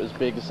came through, it was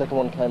big. The second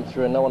one came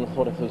through, and no one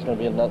thought if there was going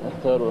to be a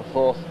third or a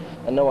fourth.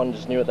 And no one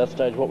just knew at that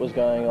stage what was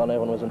going on.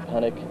 Everyone was in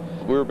panic.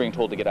 We were being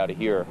told to get out of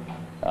here,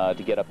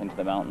 to get up into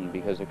the mountain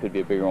because there could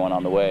be a bigger one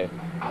on the way.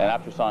 And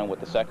after seeing what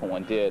the second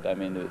one did, I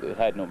mean, it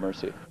had no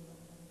mercy.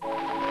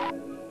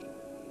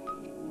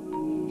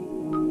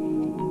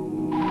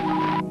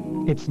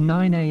 It's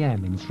 9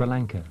 a.m. in Sri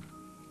Lanka,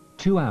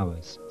 2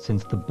 hours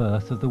since the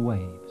birth of the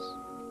waves.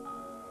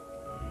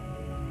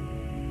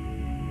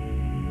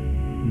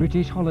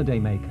 British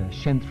holidaymaker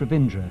Shenth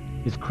Ravindra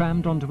is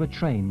crammed onto a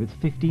train with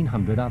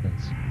 1,500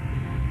 others.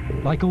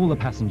 Like all the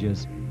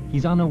passengers,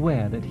 he's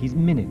unaware that he's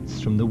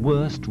minutes from the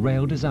worst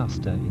rail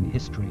disaster in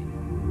history.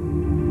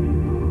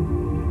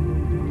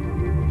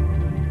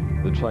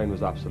 The train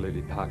was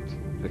absolutely packed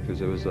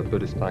because it was a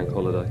Buddhist bank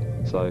holiday,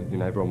 so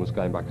everyone was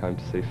going back home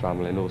to see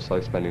family and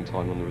also spending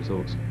time on the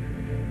resorts.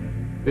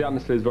 The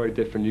atmosphere is very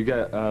different. You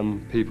get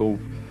people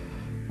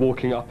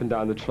walking up and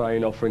down the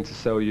train offering to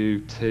sell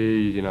you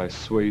tea,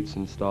 sweets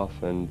and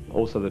stuff, and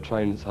also the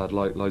trains had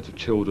loads of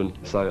children,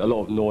 so a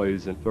lot of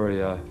noise and very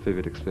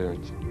vivid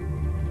experience.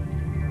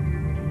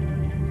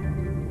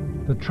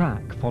 The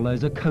track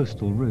follows a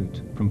coastal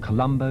route from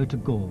Colombo to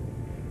Galle.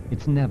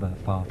 It's never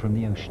far from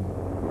the ocean.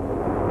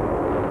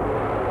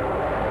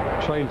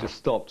 The train just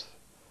stopped,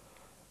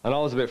 and I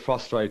was a bit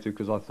frustrated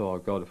because I thought, oh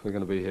God, if we're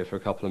going to be here for a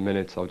couple of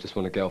minutes, I just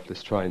want to get off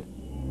this train.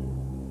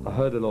 I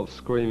heard a lot of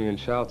screaming and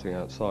shouting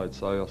outside,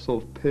 so I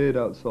sort of peered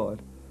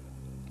outside,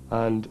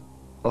 and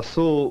I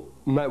saw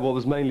what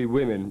was mainly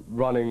women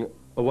running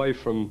away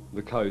from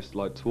the coast,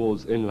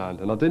 towards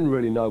inland, and I didn't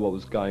really know what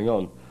was going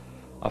on.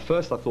 At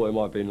first I thought it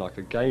might have been like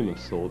a game of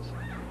sorts,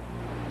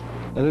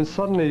 and then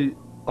suddenly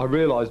I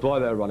realised why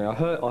they were running. I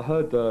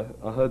heard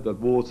the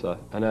water,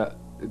 and it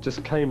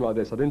just came like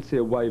this. I didn't see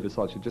a wave as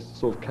such, it just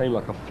sort of came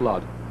like a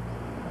flood.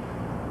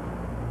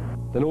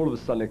 Then all of a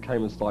sudden it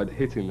came and started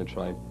hitting the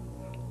train,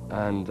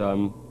 and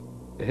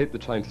it hit the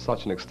train to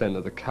such an extent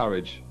that the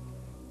carriage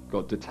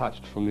got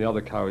detached from the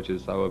other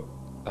carriages that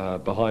were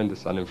behind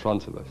us and in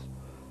front of us,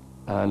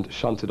 and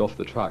shunted off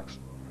the tracks.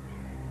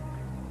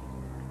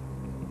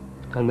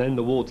 And then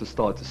the water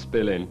started to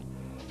spill in,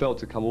 felt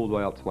to come all the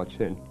way up to my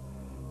chin,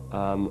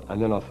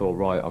 and then I thought,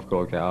 right, I've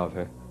got to get out of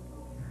here.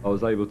 I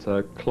was able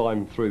to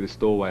climb through this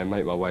doorway and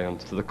make my way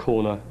onto the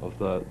corner of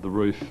the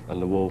roof and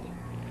the wall.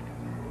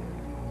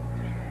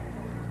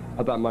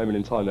 At that moment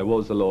in time, there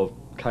was a lot of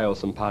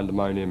chaos and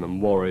pandemonium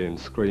and worry and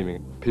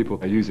screaming. People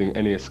were using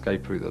any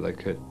escape route that they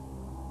could.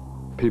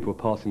 People were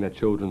passing their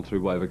children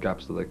through whatever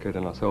gaps that they could,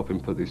 and I was helping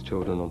put these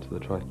children onto the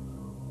train.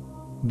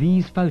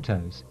 These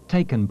photos,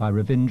 taken by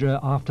Ravindra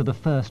after the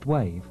first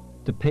wave,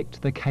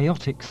 depict the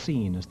chaotic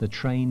scene as the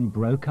train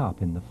broke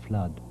up in the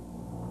flood.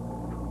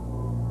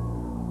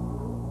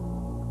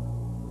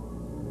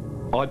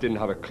 I didn't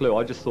have a clue.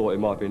 I just thought it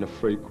might have been a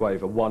freak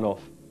wave, a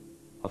one-off.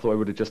 I thought it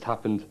would have just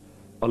happened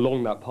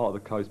along that part of the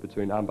coast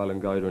between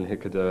Ambalangoda and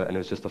Hikkaduwa, and it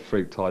was just a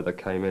freak tide that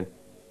came in.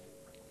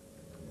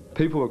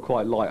 People were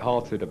quite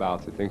light-hearted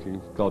about it, thinking,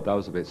 God, that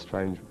was a bit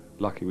strange.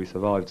 Lucky we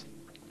survived.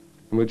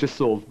 And we're just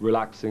sort of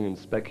relaxing and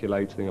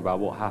speculating about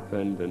what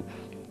happened, and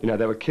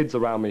there were kids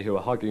around me who were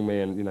hugging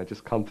me and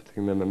just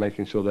comforting them and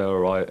making sure they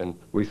were all right, and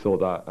we thought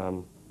that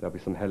there'll be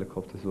some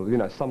helicopters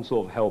or some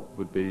sort of help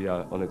would be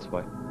on its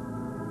way.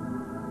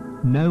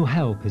 No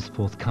help is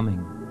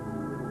forthcoming.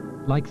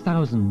 Like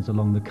thousands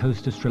along the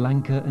coast of Sri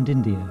Lanka and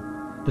India,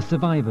 the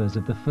survivors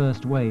of the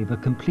first wave are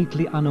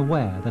completely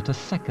unaware that a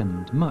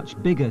second, much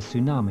bigger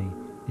tsunami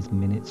is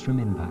minutes from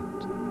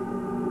impact.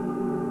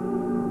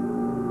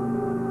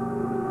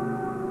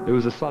 It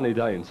was a sunny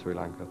day in Sri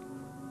Lanka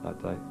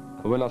that day.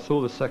 When I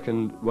saw the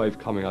second wave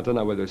coming, I don't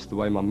know whether it's the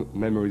way my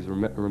memory's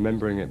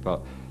remembering it,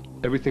 but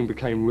everything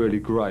became really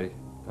grey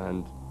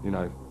and,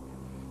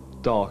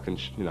 dark, and,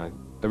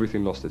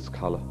 everything lost its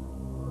colour.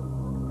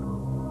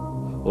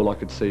 All I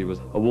could see was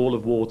a wall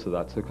of water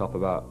that took up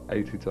about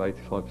 80 to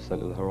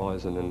 85% of the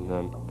horizon,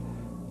 and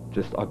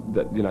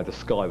the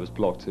sky was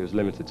blocked. It was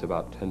limited to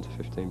about 10 to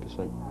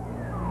 15%.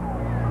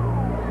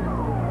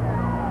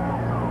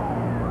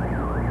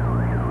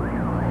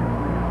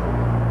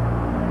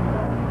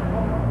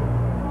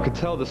 I could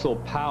tell the sort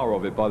of power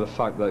of it by the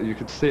fact that you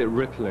could see it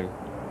rippling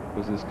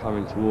as it was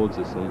coming towards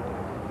us, and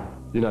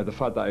the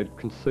fact that it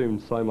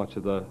consumed so much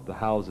of the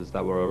houses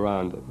that were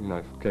around,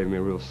 gave me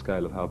a real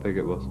scale of how big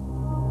it was.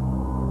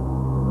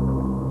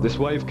 This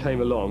wave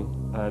came along,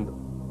 and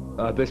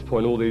at this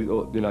point,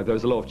 there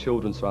was a lot of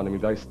children surrounding me.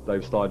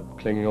 They started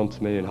clinging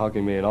onto me and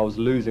hugging me, and I was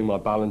losing my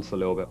balance a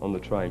little bit on the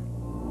train.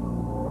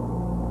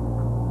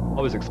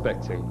 I was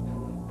expecting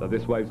that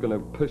this wave was going to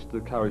push the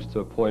carriage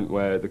to a point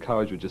where the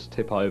carriage would just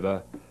tip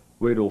over,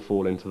 we'd all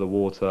fall into the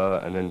water,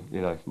 and then,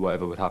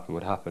 whatever would happen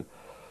would happen.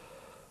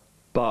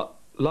 But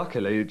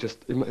luckily, it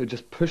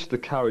just pushed the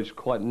carriage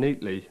quite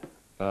neatly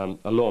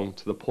along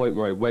to the point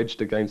where it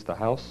wedged against the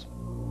house.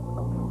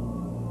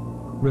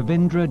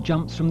 Ravindra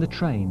jumps from the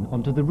train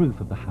onto the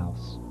roof of the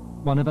house,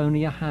 one of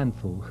only a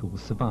handful who will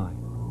survive.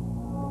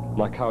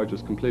 My carriage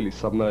was completely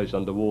submerged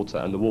underwater,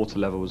 and the water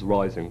level was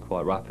rising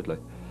quite rapidly.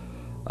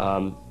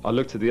 I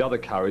looked at the other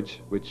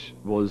carriage, which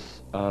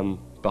was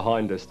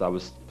behind us, that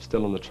was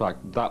still on the track.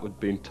 That had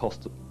been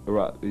tossed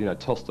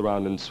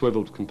around and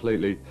swiveled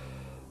completely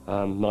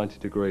 90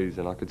 degrees,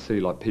 and I could see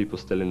like people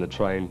still in the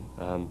train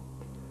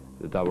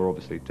that were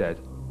obviously dead.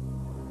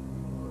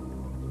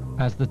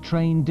 As the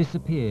train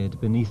disappeared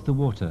beneath the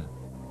water,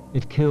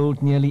 it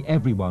killed nearly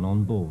everyone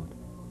on board,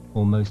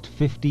 almost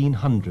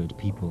 1,500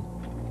 people.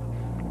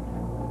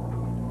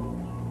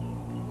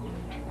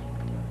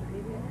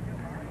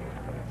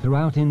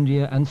 Throughout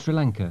India and Sri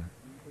Lanka,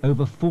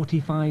 over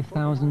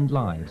 45,000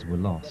 lives were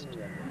lost.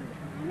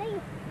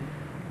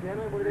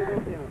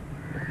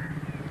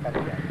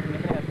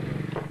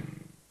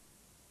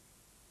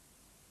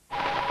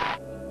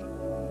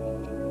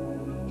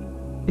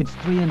 It's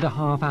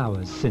 3.5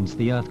 hours since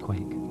the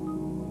earthquake.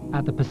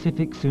 At the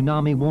Pacific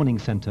Tsunami Warning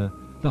Center,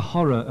 the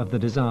horror of the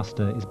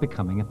disaster is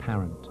becoming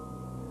apparent.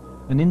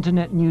 An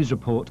internet news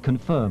report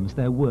confirms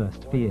their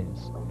worst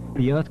fears.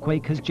 The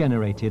earthquake has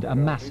generated a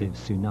massive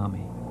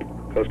tsunami.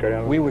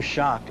 We were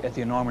shocked at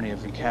the enormity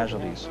of the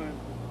casualties.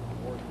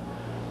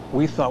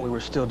 We thought we were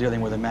still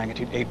dealing with a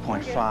magnitude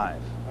 8.5.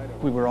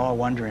 We were all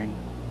wondering,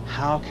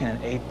 how can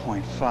an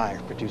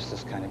 8.5 produce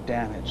this kind of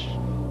damage?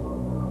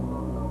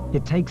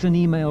 It takes an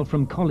email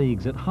from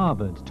colleagues at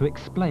Harvard to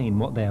explain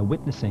what they're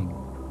witnessing.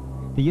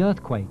 The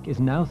earthquake is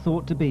now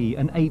thought to be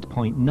an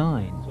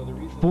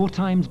 8.9, 4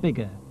 times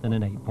bigger than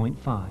an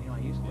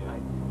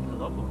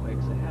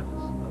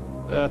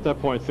 8.5. At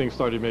that point, things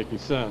started making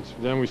sense.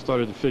 Then we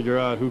started to figure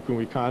out who can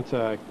we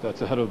contact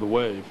that's ahead of the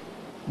wave.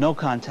 No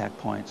contact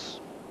points,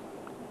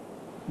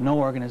 no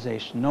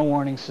organization, no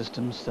warning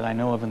systems that I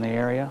know of in the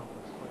area.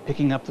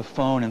 Picking up the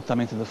phone and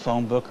thumbing through the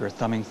phone book or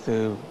thumbing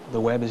through the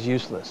web is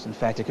useless. In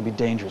fact, it could be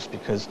dangerous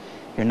because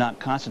you're not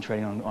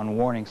concentrating on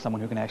warning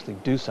someone who can actually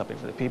do something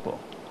for the people.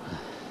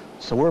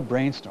 So we're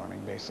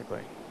brainstorming,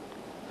 basically.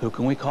 Who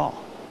can we call?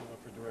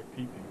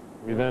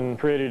 We then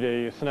created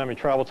a tsunami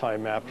travel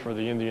time map for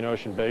the Indian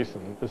Ocean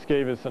basin. This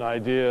gave us an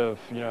idea of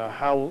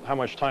how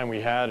much time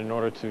we had in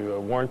order to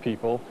warn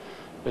people.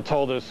 It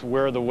told us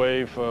where the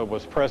wave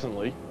was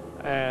presently,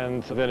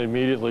 and then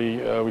immediately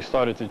we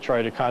started to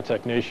try to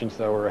contact nations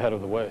that were ahead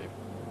of the wave.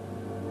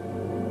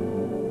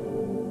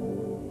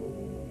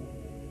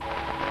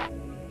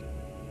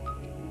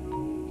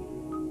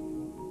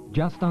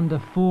 Just under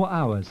 4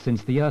 hours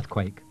since the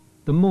earthquake,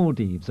 the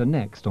Maldives are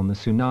next on the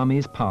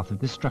tsunami's path of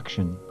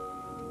destruction.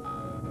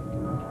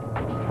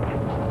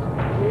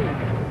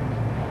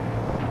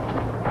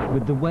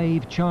 With the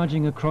wave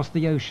charging across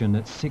the ocean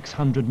at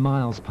 600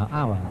 miles per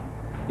hour,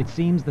 it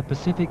seems the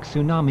Pacific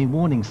Tsunami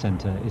Warning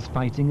Center is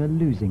fighting a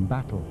losing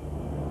battle.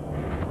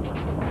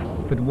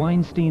 But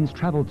Weinstein's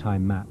travel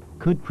time map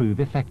could prove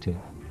effective.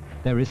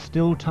 There is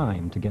still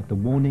time to get the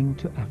warning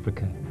to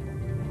Africa.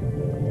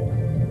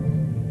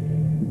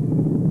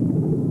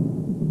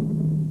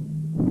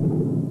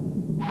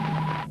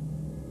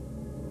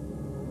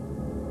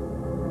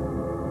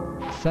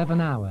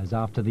 Seven hours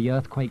after the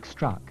earthquake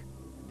struck,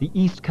 the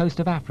east coast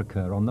of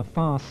Africa on the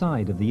far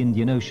side of the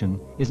Indian Ocean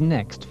is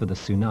next for the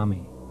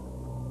tsunami.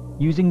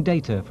 Using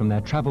data from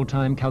their travel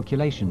time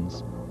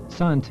calculations,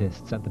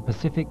 scientists at the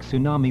Pacific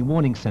Tsunami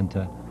Warning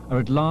Center are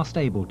at last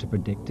able to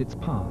predict its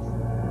path.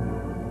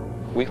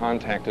 We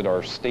contacted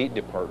our State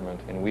Department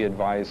and we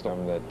advised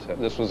them that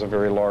this was a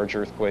very large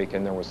earthquake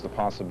and there was the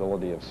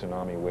possibility of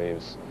tsunami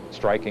waves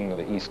striking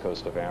the east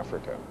coast of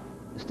Africa.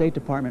 The State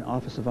Department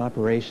Office of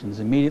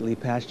Operations immediately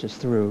patched us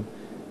through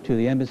to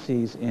the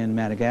embassies in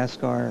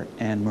Madagascar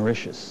and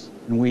Mauritius,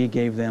 and we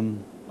gave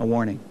them a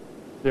warning.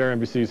 Their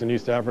embassies in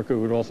East Africa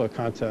would also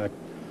contact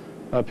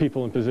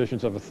people in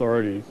positions of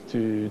authority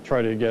to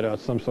try to get out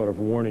some sort of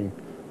warning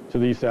to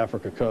the East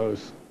Africa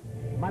coast.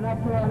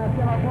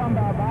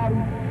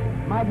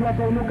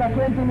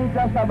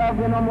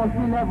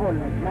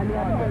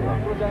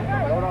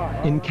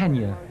 In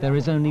Kenya, there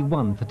is only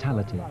one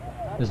fatality,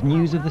 as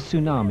news of the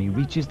tsunami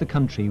reaches the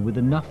country with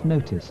enough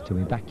notice to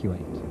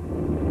evacuate.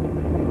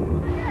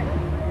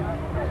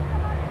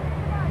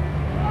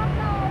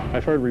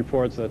 I've heard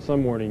reports that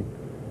some warning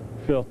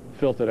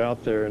filtered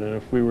out there, and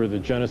if we were the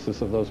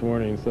genesis of those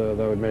warnings, that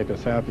would make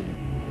us happy.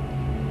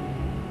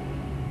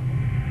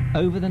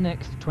 Over the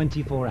next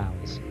 24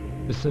 hours,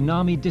 the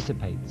tsunami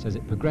dissipates as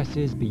it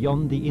progresses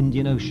beyond the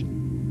Indian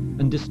Ocean,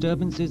 and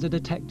disturbances are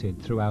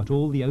detected throughout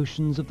all the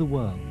oceans of the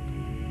world.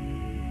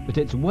 But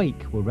its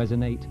wake will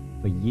resonate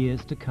for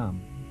years to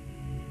come.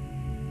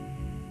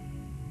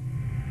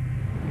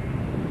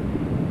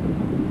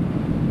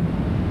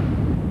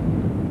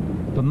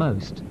 For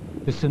most,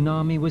 the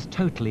tsunami was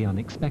totally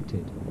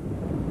unexpected,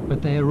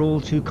 but they are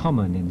all too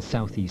common in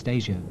Southeast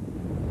Asia.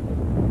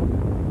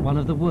 One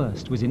of the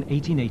worst was in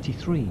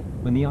 1883,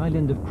 when the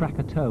island of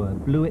Krakatoa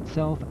blew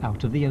itself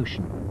out of the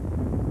ocean.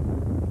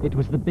 It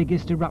was the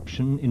biggest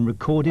eruption in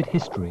recorded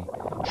history,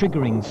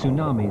 triggering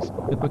tsunamis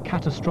that were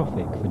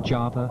catastrophic for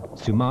Java,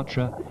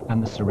 Sumatra,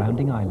 and the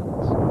surrounding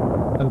islands.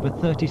 Over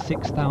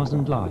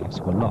 36,000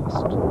 lives were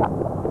lost.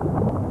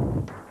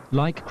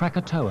 Like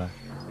Krakatoa,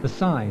 the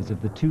size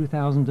of the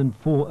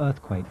 2004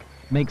 earthquake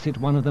makes it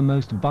one of the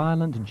most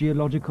violent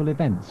geological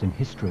events in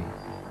history.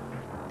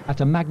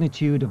 At a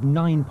magnitude of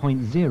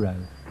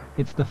 9.0,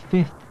 it's the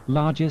 5th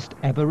largest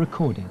ever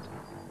recorded.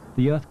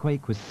 The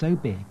earthquake was so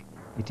big,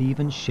 it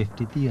even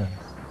shifted the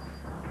Earth.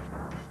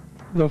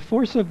 The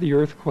force of the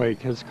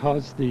earthquake has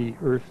caused the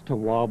Earth to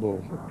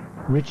wobble.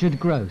 Richard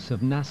Gross of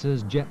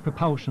NASA's Jet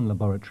Propulsion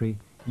Laboratory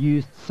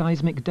used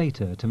seismic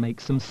data to make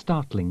some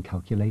startling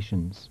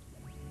calculations.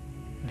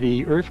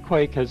 The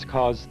earthquake has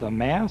caused the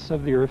mass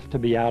of the Earth to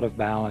be out of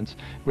balance,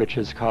 which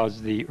has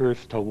caused the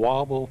Earth to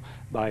wobble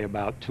by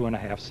about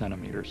 2.5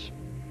 centimeters.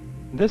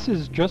 This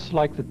is just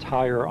like the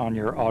tire on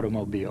your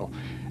automobile.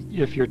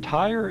 If your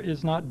tire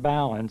is not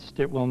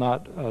balanced, it will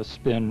not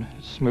spin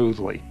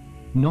smoothly.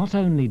 Not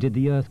only did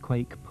the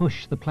earthquake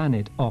push the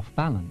planet off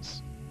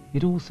balance,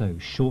 it also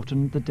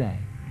shortened the day.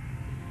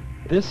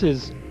 This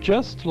is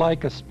just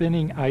like a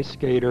spinning ice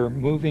skater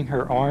moving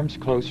her arms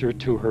closer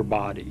to her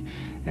body.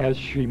 As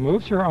she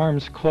moves her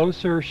arms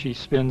closer, she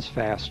spins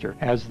faster.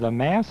 As the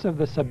mass of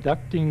the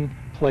subducting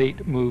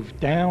plate moves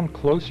down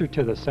closer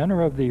to the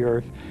center of the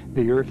Earth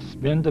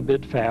spins a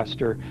bit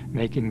faster,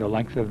 making the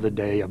length of the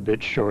day a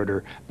bit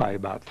shorter by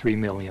about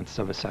 3/millionths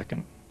of a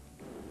second.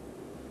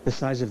 The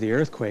size of the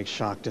earthquake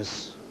shocked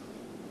us.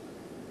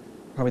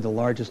 Probably the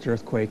largest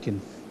earthquake in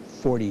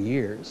 40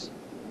 years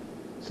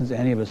since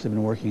any of us have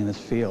been working in this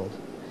field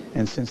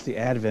and since the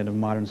advent of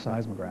modern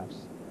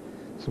seismographs.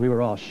 So we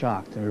were all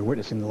shocked, and we were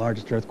witnessing the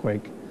largest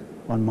earthquake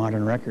on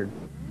modern record.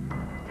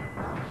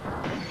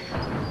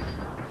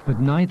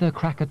 But neither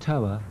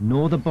Krakatoa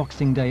nor the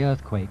Boxing Day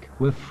earthquake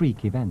were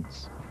freak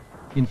events.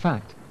 In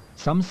fact,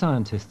 some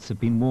scientists have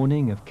been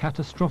warning of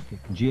catastrophic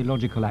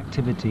geological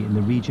activity in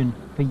the region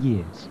for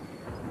years.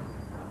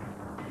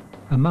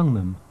 Among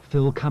them,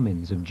 Phil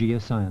Cummins of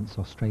Geoscience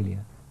Australia.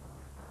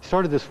 We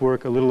started this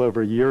work a little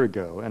over a year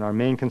ago, and our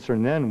main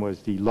concern then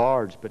was the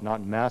large but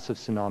not massive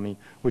tsunami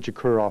which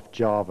occur off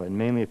Java and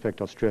mainly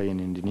affect Australia and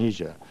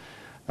Indonesia.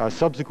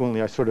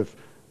 Subsequently, I sort of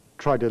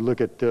tried to look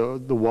at the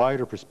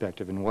wider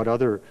perspective and what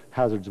other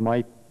hazards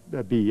might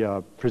be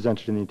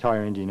presented in the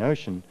entire Indian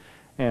Ocean.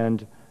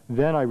 And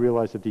then I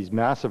realized that these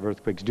massive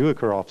earthquakes do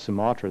occur off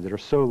Sumatra that are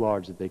so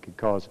large that they could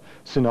cause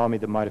tsunami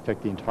that might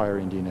affect the entire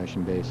Indian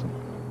Ocean basin.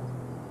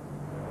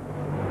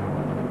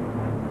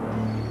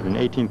 In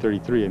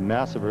 1833, a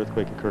massive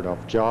earthquake occurred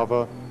off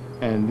Java,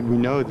 and we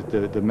know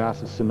that the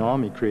massive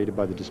tsunami created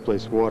by the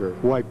displaced water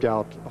wiped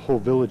out whole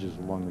villages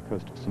along the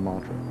coast of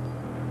Sumatra.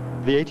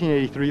 The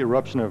 1883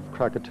 eruption of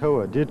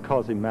Krakatoa did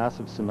cause a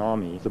massive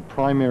tsunami. The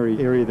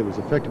primary area that was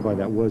affected by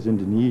that was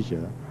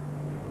Indonesia.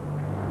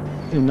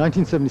 In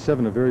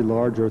 1977, a very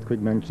large earthquake,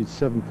 magnitude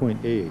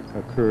 7.8,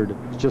 occurred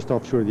just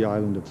offshore the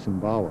island of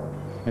Sumbawa.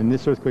 And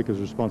this earthquake is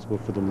responsible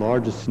for the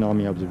largest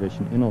tsunami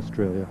observation in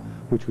Australia,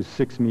 which was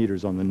 6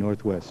 meters on the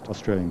northwest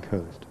Australian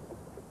coast.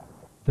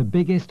 The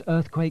biggest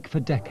earthquake for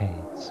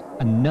decades,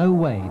 and no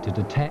way to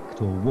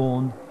detect or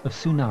warn of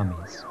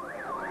tsunamis.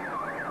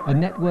 A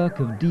network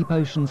of deep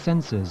ocean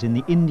sensors in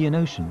the Indian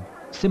Ocean,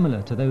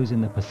 similar to those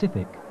in the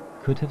Pacific,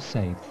 could have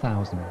saved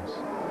thousands.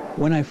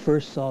 When I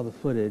first saw the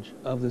footage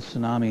of the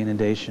tsunami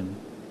inundation,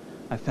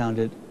 I found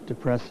it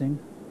depressing,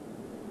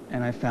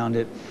 and I found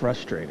it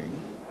frustrating.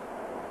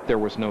 There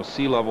was no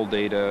sea level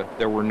data,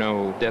 there were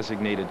no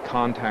designated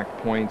contact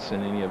points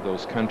in any of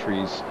those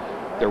countries,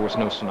 there was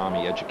no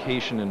tsunami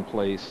education in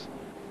place.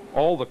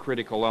 All the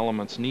critical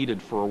elements needed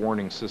for a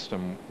warning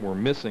system were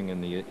missing in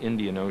the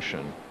Indian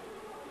Ocean.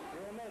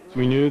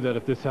 We knew that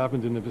if this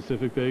happened in the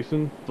Pacific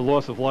Basin, the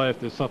loss of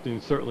life is something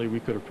certainly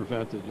we could have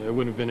prevented. It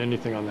wouldn't have been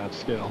anything on that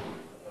scale.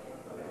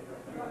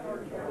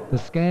 The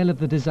scale of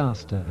the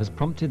disaster has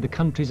prompted the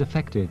countries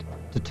affected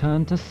to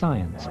turn to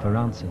science for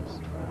answers.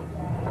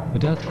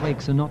 But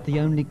earthquakes are not the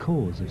only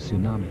cause of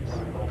tsunamis.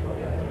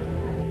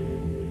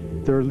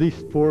 There are at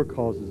least 4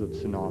 causes of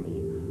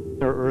tsunami.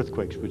 There are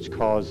earthquakes, which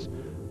cause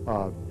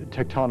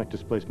tectonic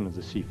displacement of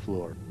the sea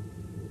floor.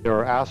 There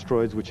are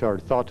asteroids, which are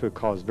thought to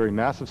cause very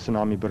massive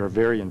tsunami, but are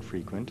very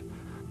infrequent.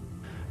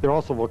 There are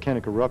also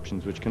volcanic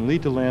eruptions, which can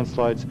lead to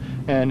landslides,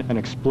 and an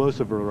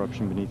explosive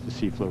eruption beneath the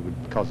seafloor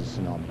would cause a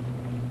tsunami.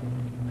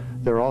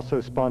 There are also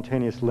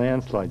spontaneous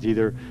landslides,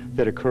 either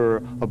that occur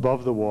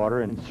above the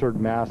water and insert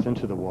mass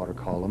into the water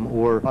column,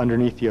 or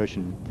underneath the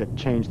ocean that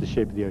change the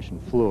shape of the ocean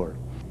floor.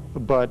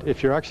 But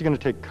if you're actually going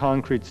to take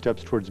concrete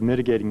steps towards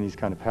mitigating these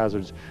kind of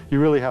hazards, you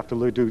really have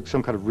to do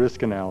some kind of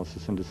risk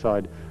analysis and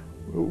decide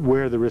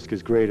where the risk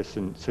is greatest,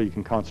 and so you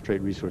can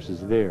concentrate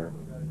resources there.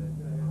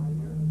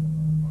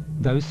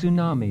 Though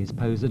tsunamis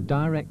pose a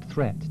direct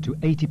threat to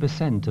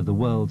 80% of the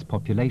world's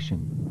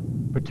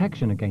population,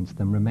 protection against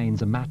them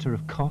remains a matter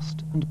of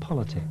cost and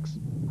politics.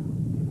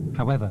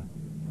 However,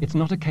 it's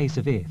not a case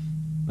of if,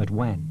 but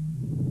when.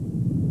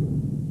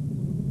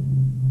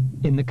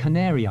 In the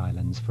Canary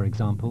Islands, for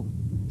example,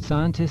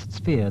 scientists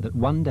fear that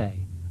one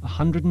day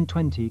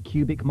 120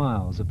 cubic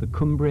miles of the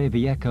Cumbre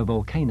Viejo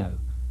volcano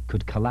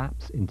could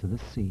collapse into the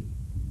sea.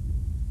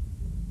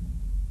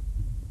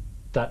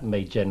 That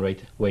may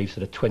generate waves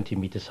that are 20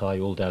 meters high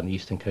all down the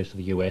eastern coast of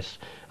the US,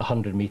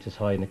 100 meters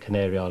high in the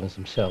Canary Islands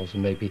themselves,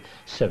 and maybe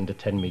 7 to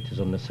 10 meters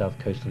on the south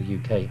coast of the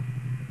UK.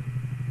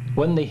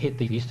 When they hit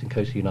the eastern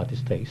coast of the United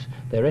States,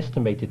 they're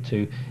estimated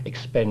to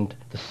expend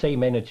the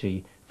same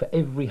energy for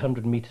every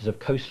 100 meters of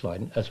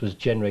coastline as was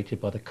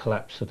generated by the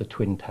collapse of the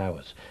Twin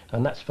Towers.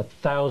 And that's for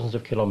thousands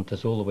of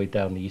kilometers all the way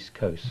down the east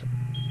coast.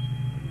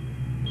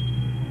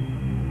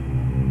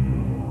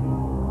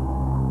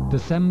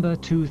 December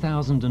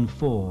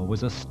 2004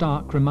 was a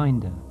stark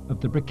reminder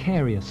of the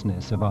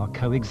precariousness of our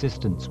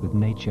coexistence with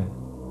nature.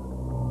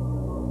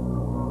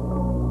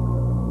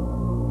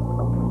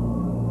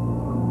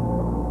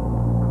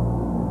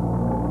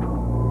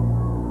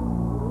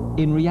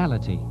 In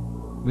reality,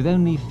 with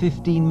only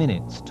 15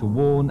 minutes to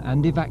warn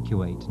and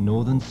evacuate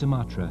northern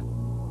Sumatra,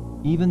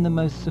 even the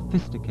most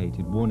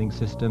sophisticated warning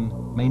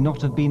system may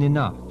not have been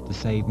enough to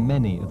save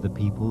many of the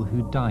people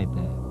who died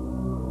there.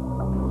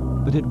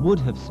 But it would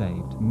have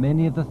saved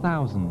many of the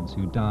thousands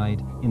who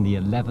died in the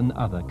 11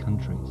 other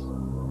countries.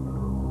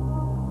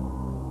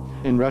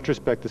 In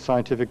retrospect, the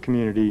scientific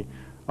community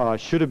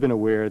should have been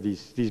aware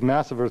these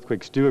massive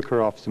earthquakes do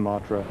occur off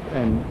Sumatra,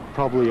 and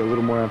probably a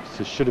little more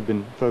emphasis should have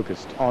been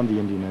focused on the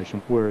Indian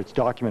Ocean, where it's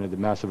documented that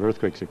massive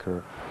earthquakes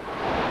occur.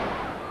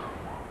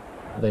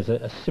 There's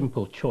a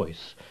simple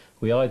choice.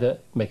 We either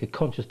make a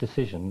conscious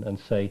decision and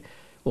say,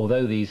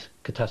 although these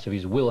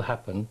catastrophes will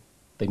happen,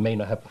 they may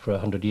not happen for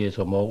 100 years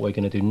or more, we're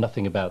going to do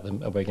nothing about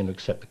them and we're going to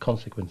accept the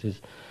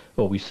consequences.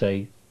 Or we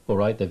say, all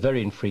right, they're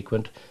very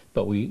infrequent,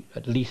 but we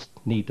at least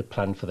need to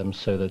plan for them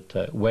so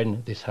that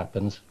when this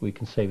happens, we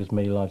can save as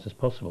many lives as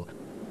possible.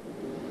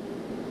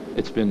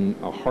 It's been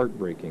a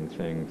heartbreaking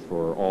thing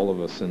for all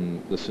of us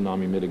in the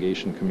tsunami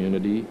mitigation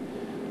community.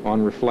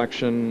 On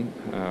reflection,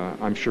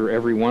 I'm sure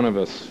every one of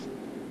us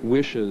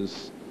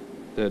wishes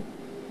that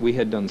we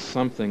had done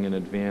something in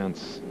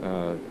advance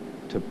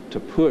to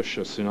push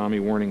a tsunami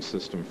warning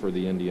system for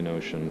the Indian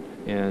Ocean,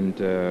 and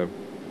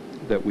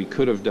that we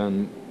could have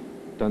done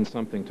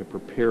something to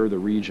prepare the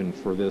region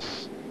for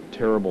this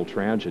terrible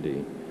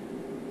tragedy.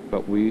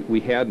 But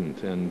we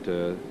hadn't, and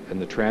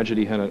the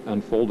tragedy had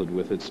unfolded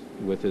with its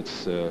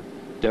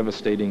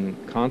devastating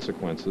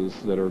consequences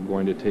that are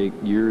going to take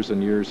years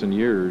and years and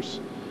years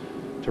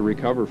to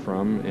recover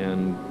from,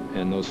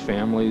 and those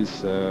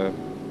families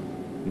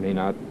may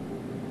not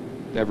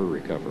ever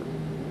recover.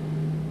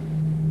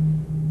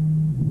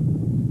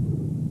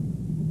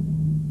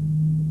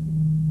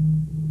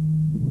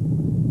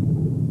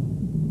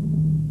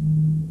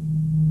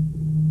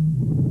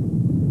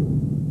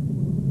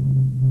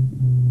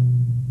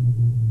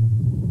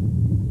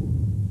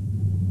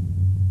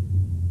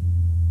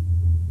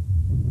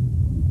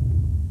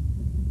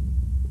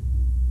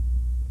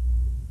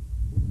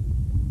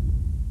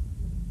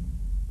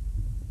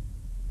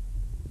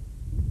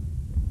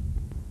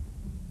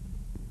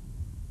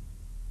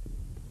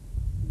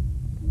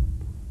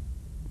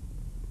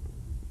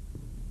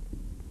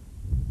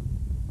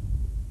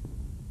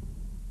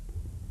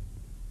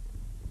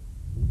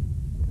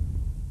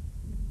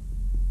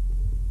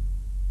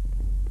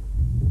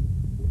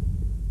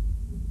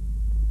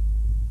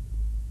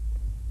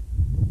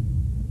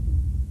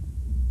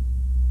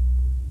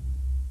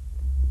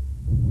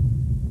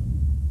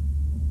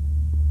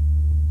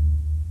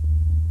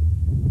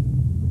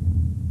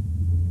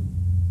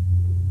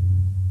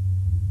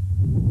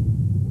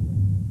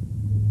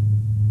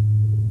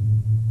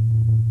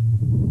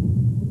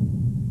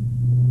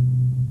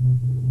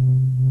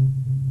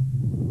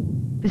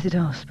 Visit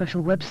our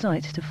special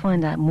website to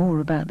find out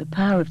more about the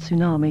power of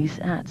tsunamis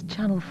at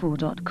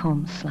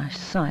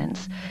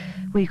channel4.com/science,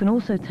 where you can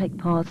also take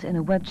part in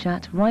a web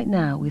chat right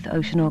now with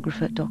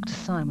oceanographer Dr.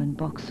 Simon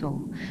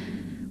Boxall.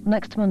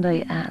 Next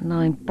Monday at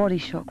 9, Body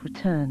Shock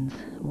returns.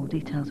 More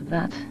details of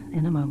that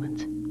in a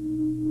moment.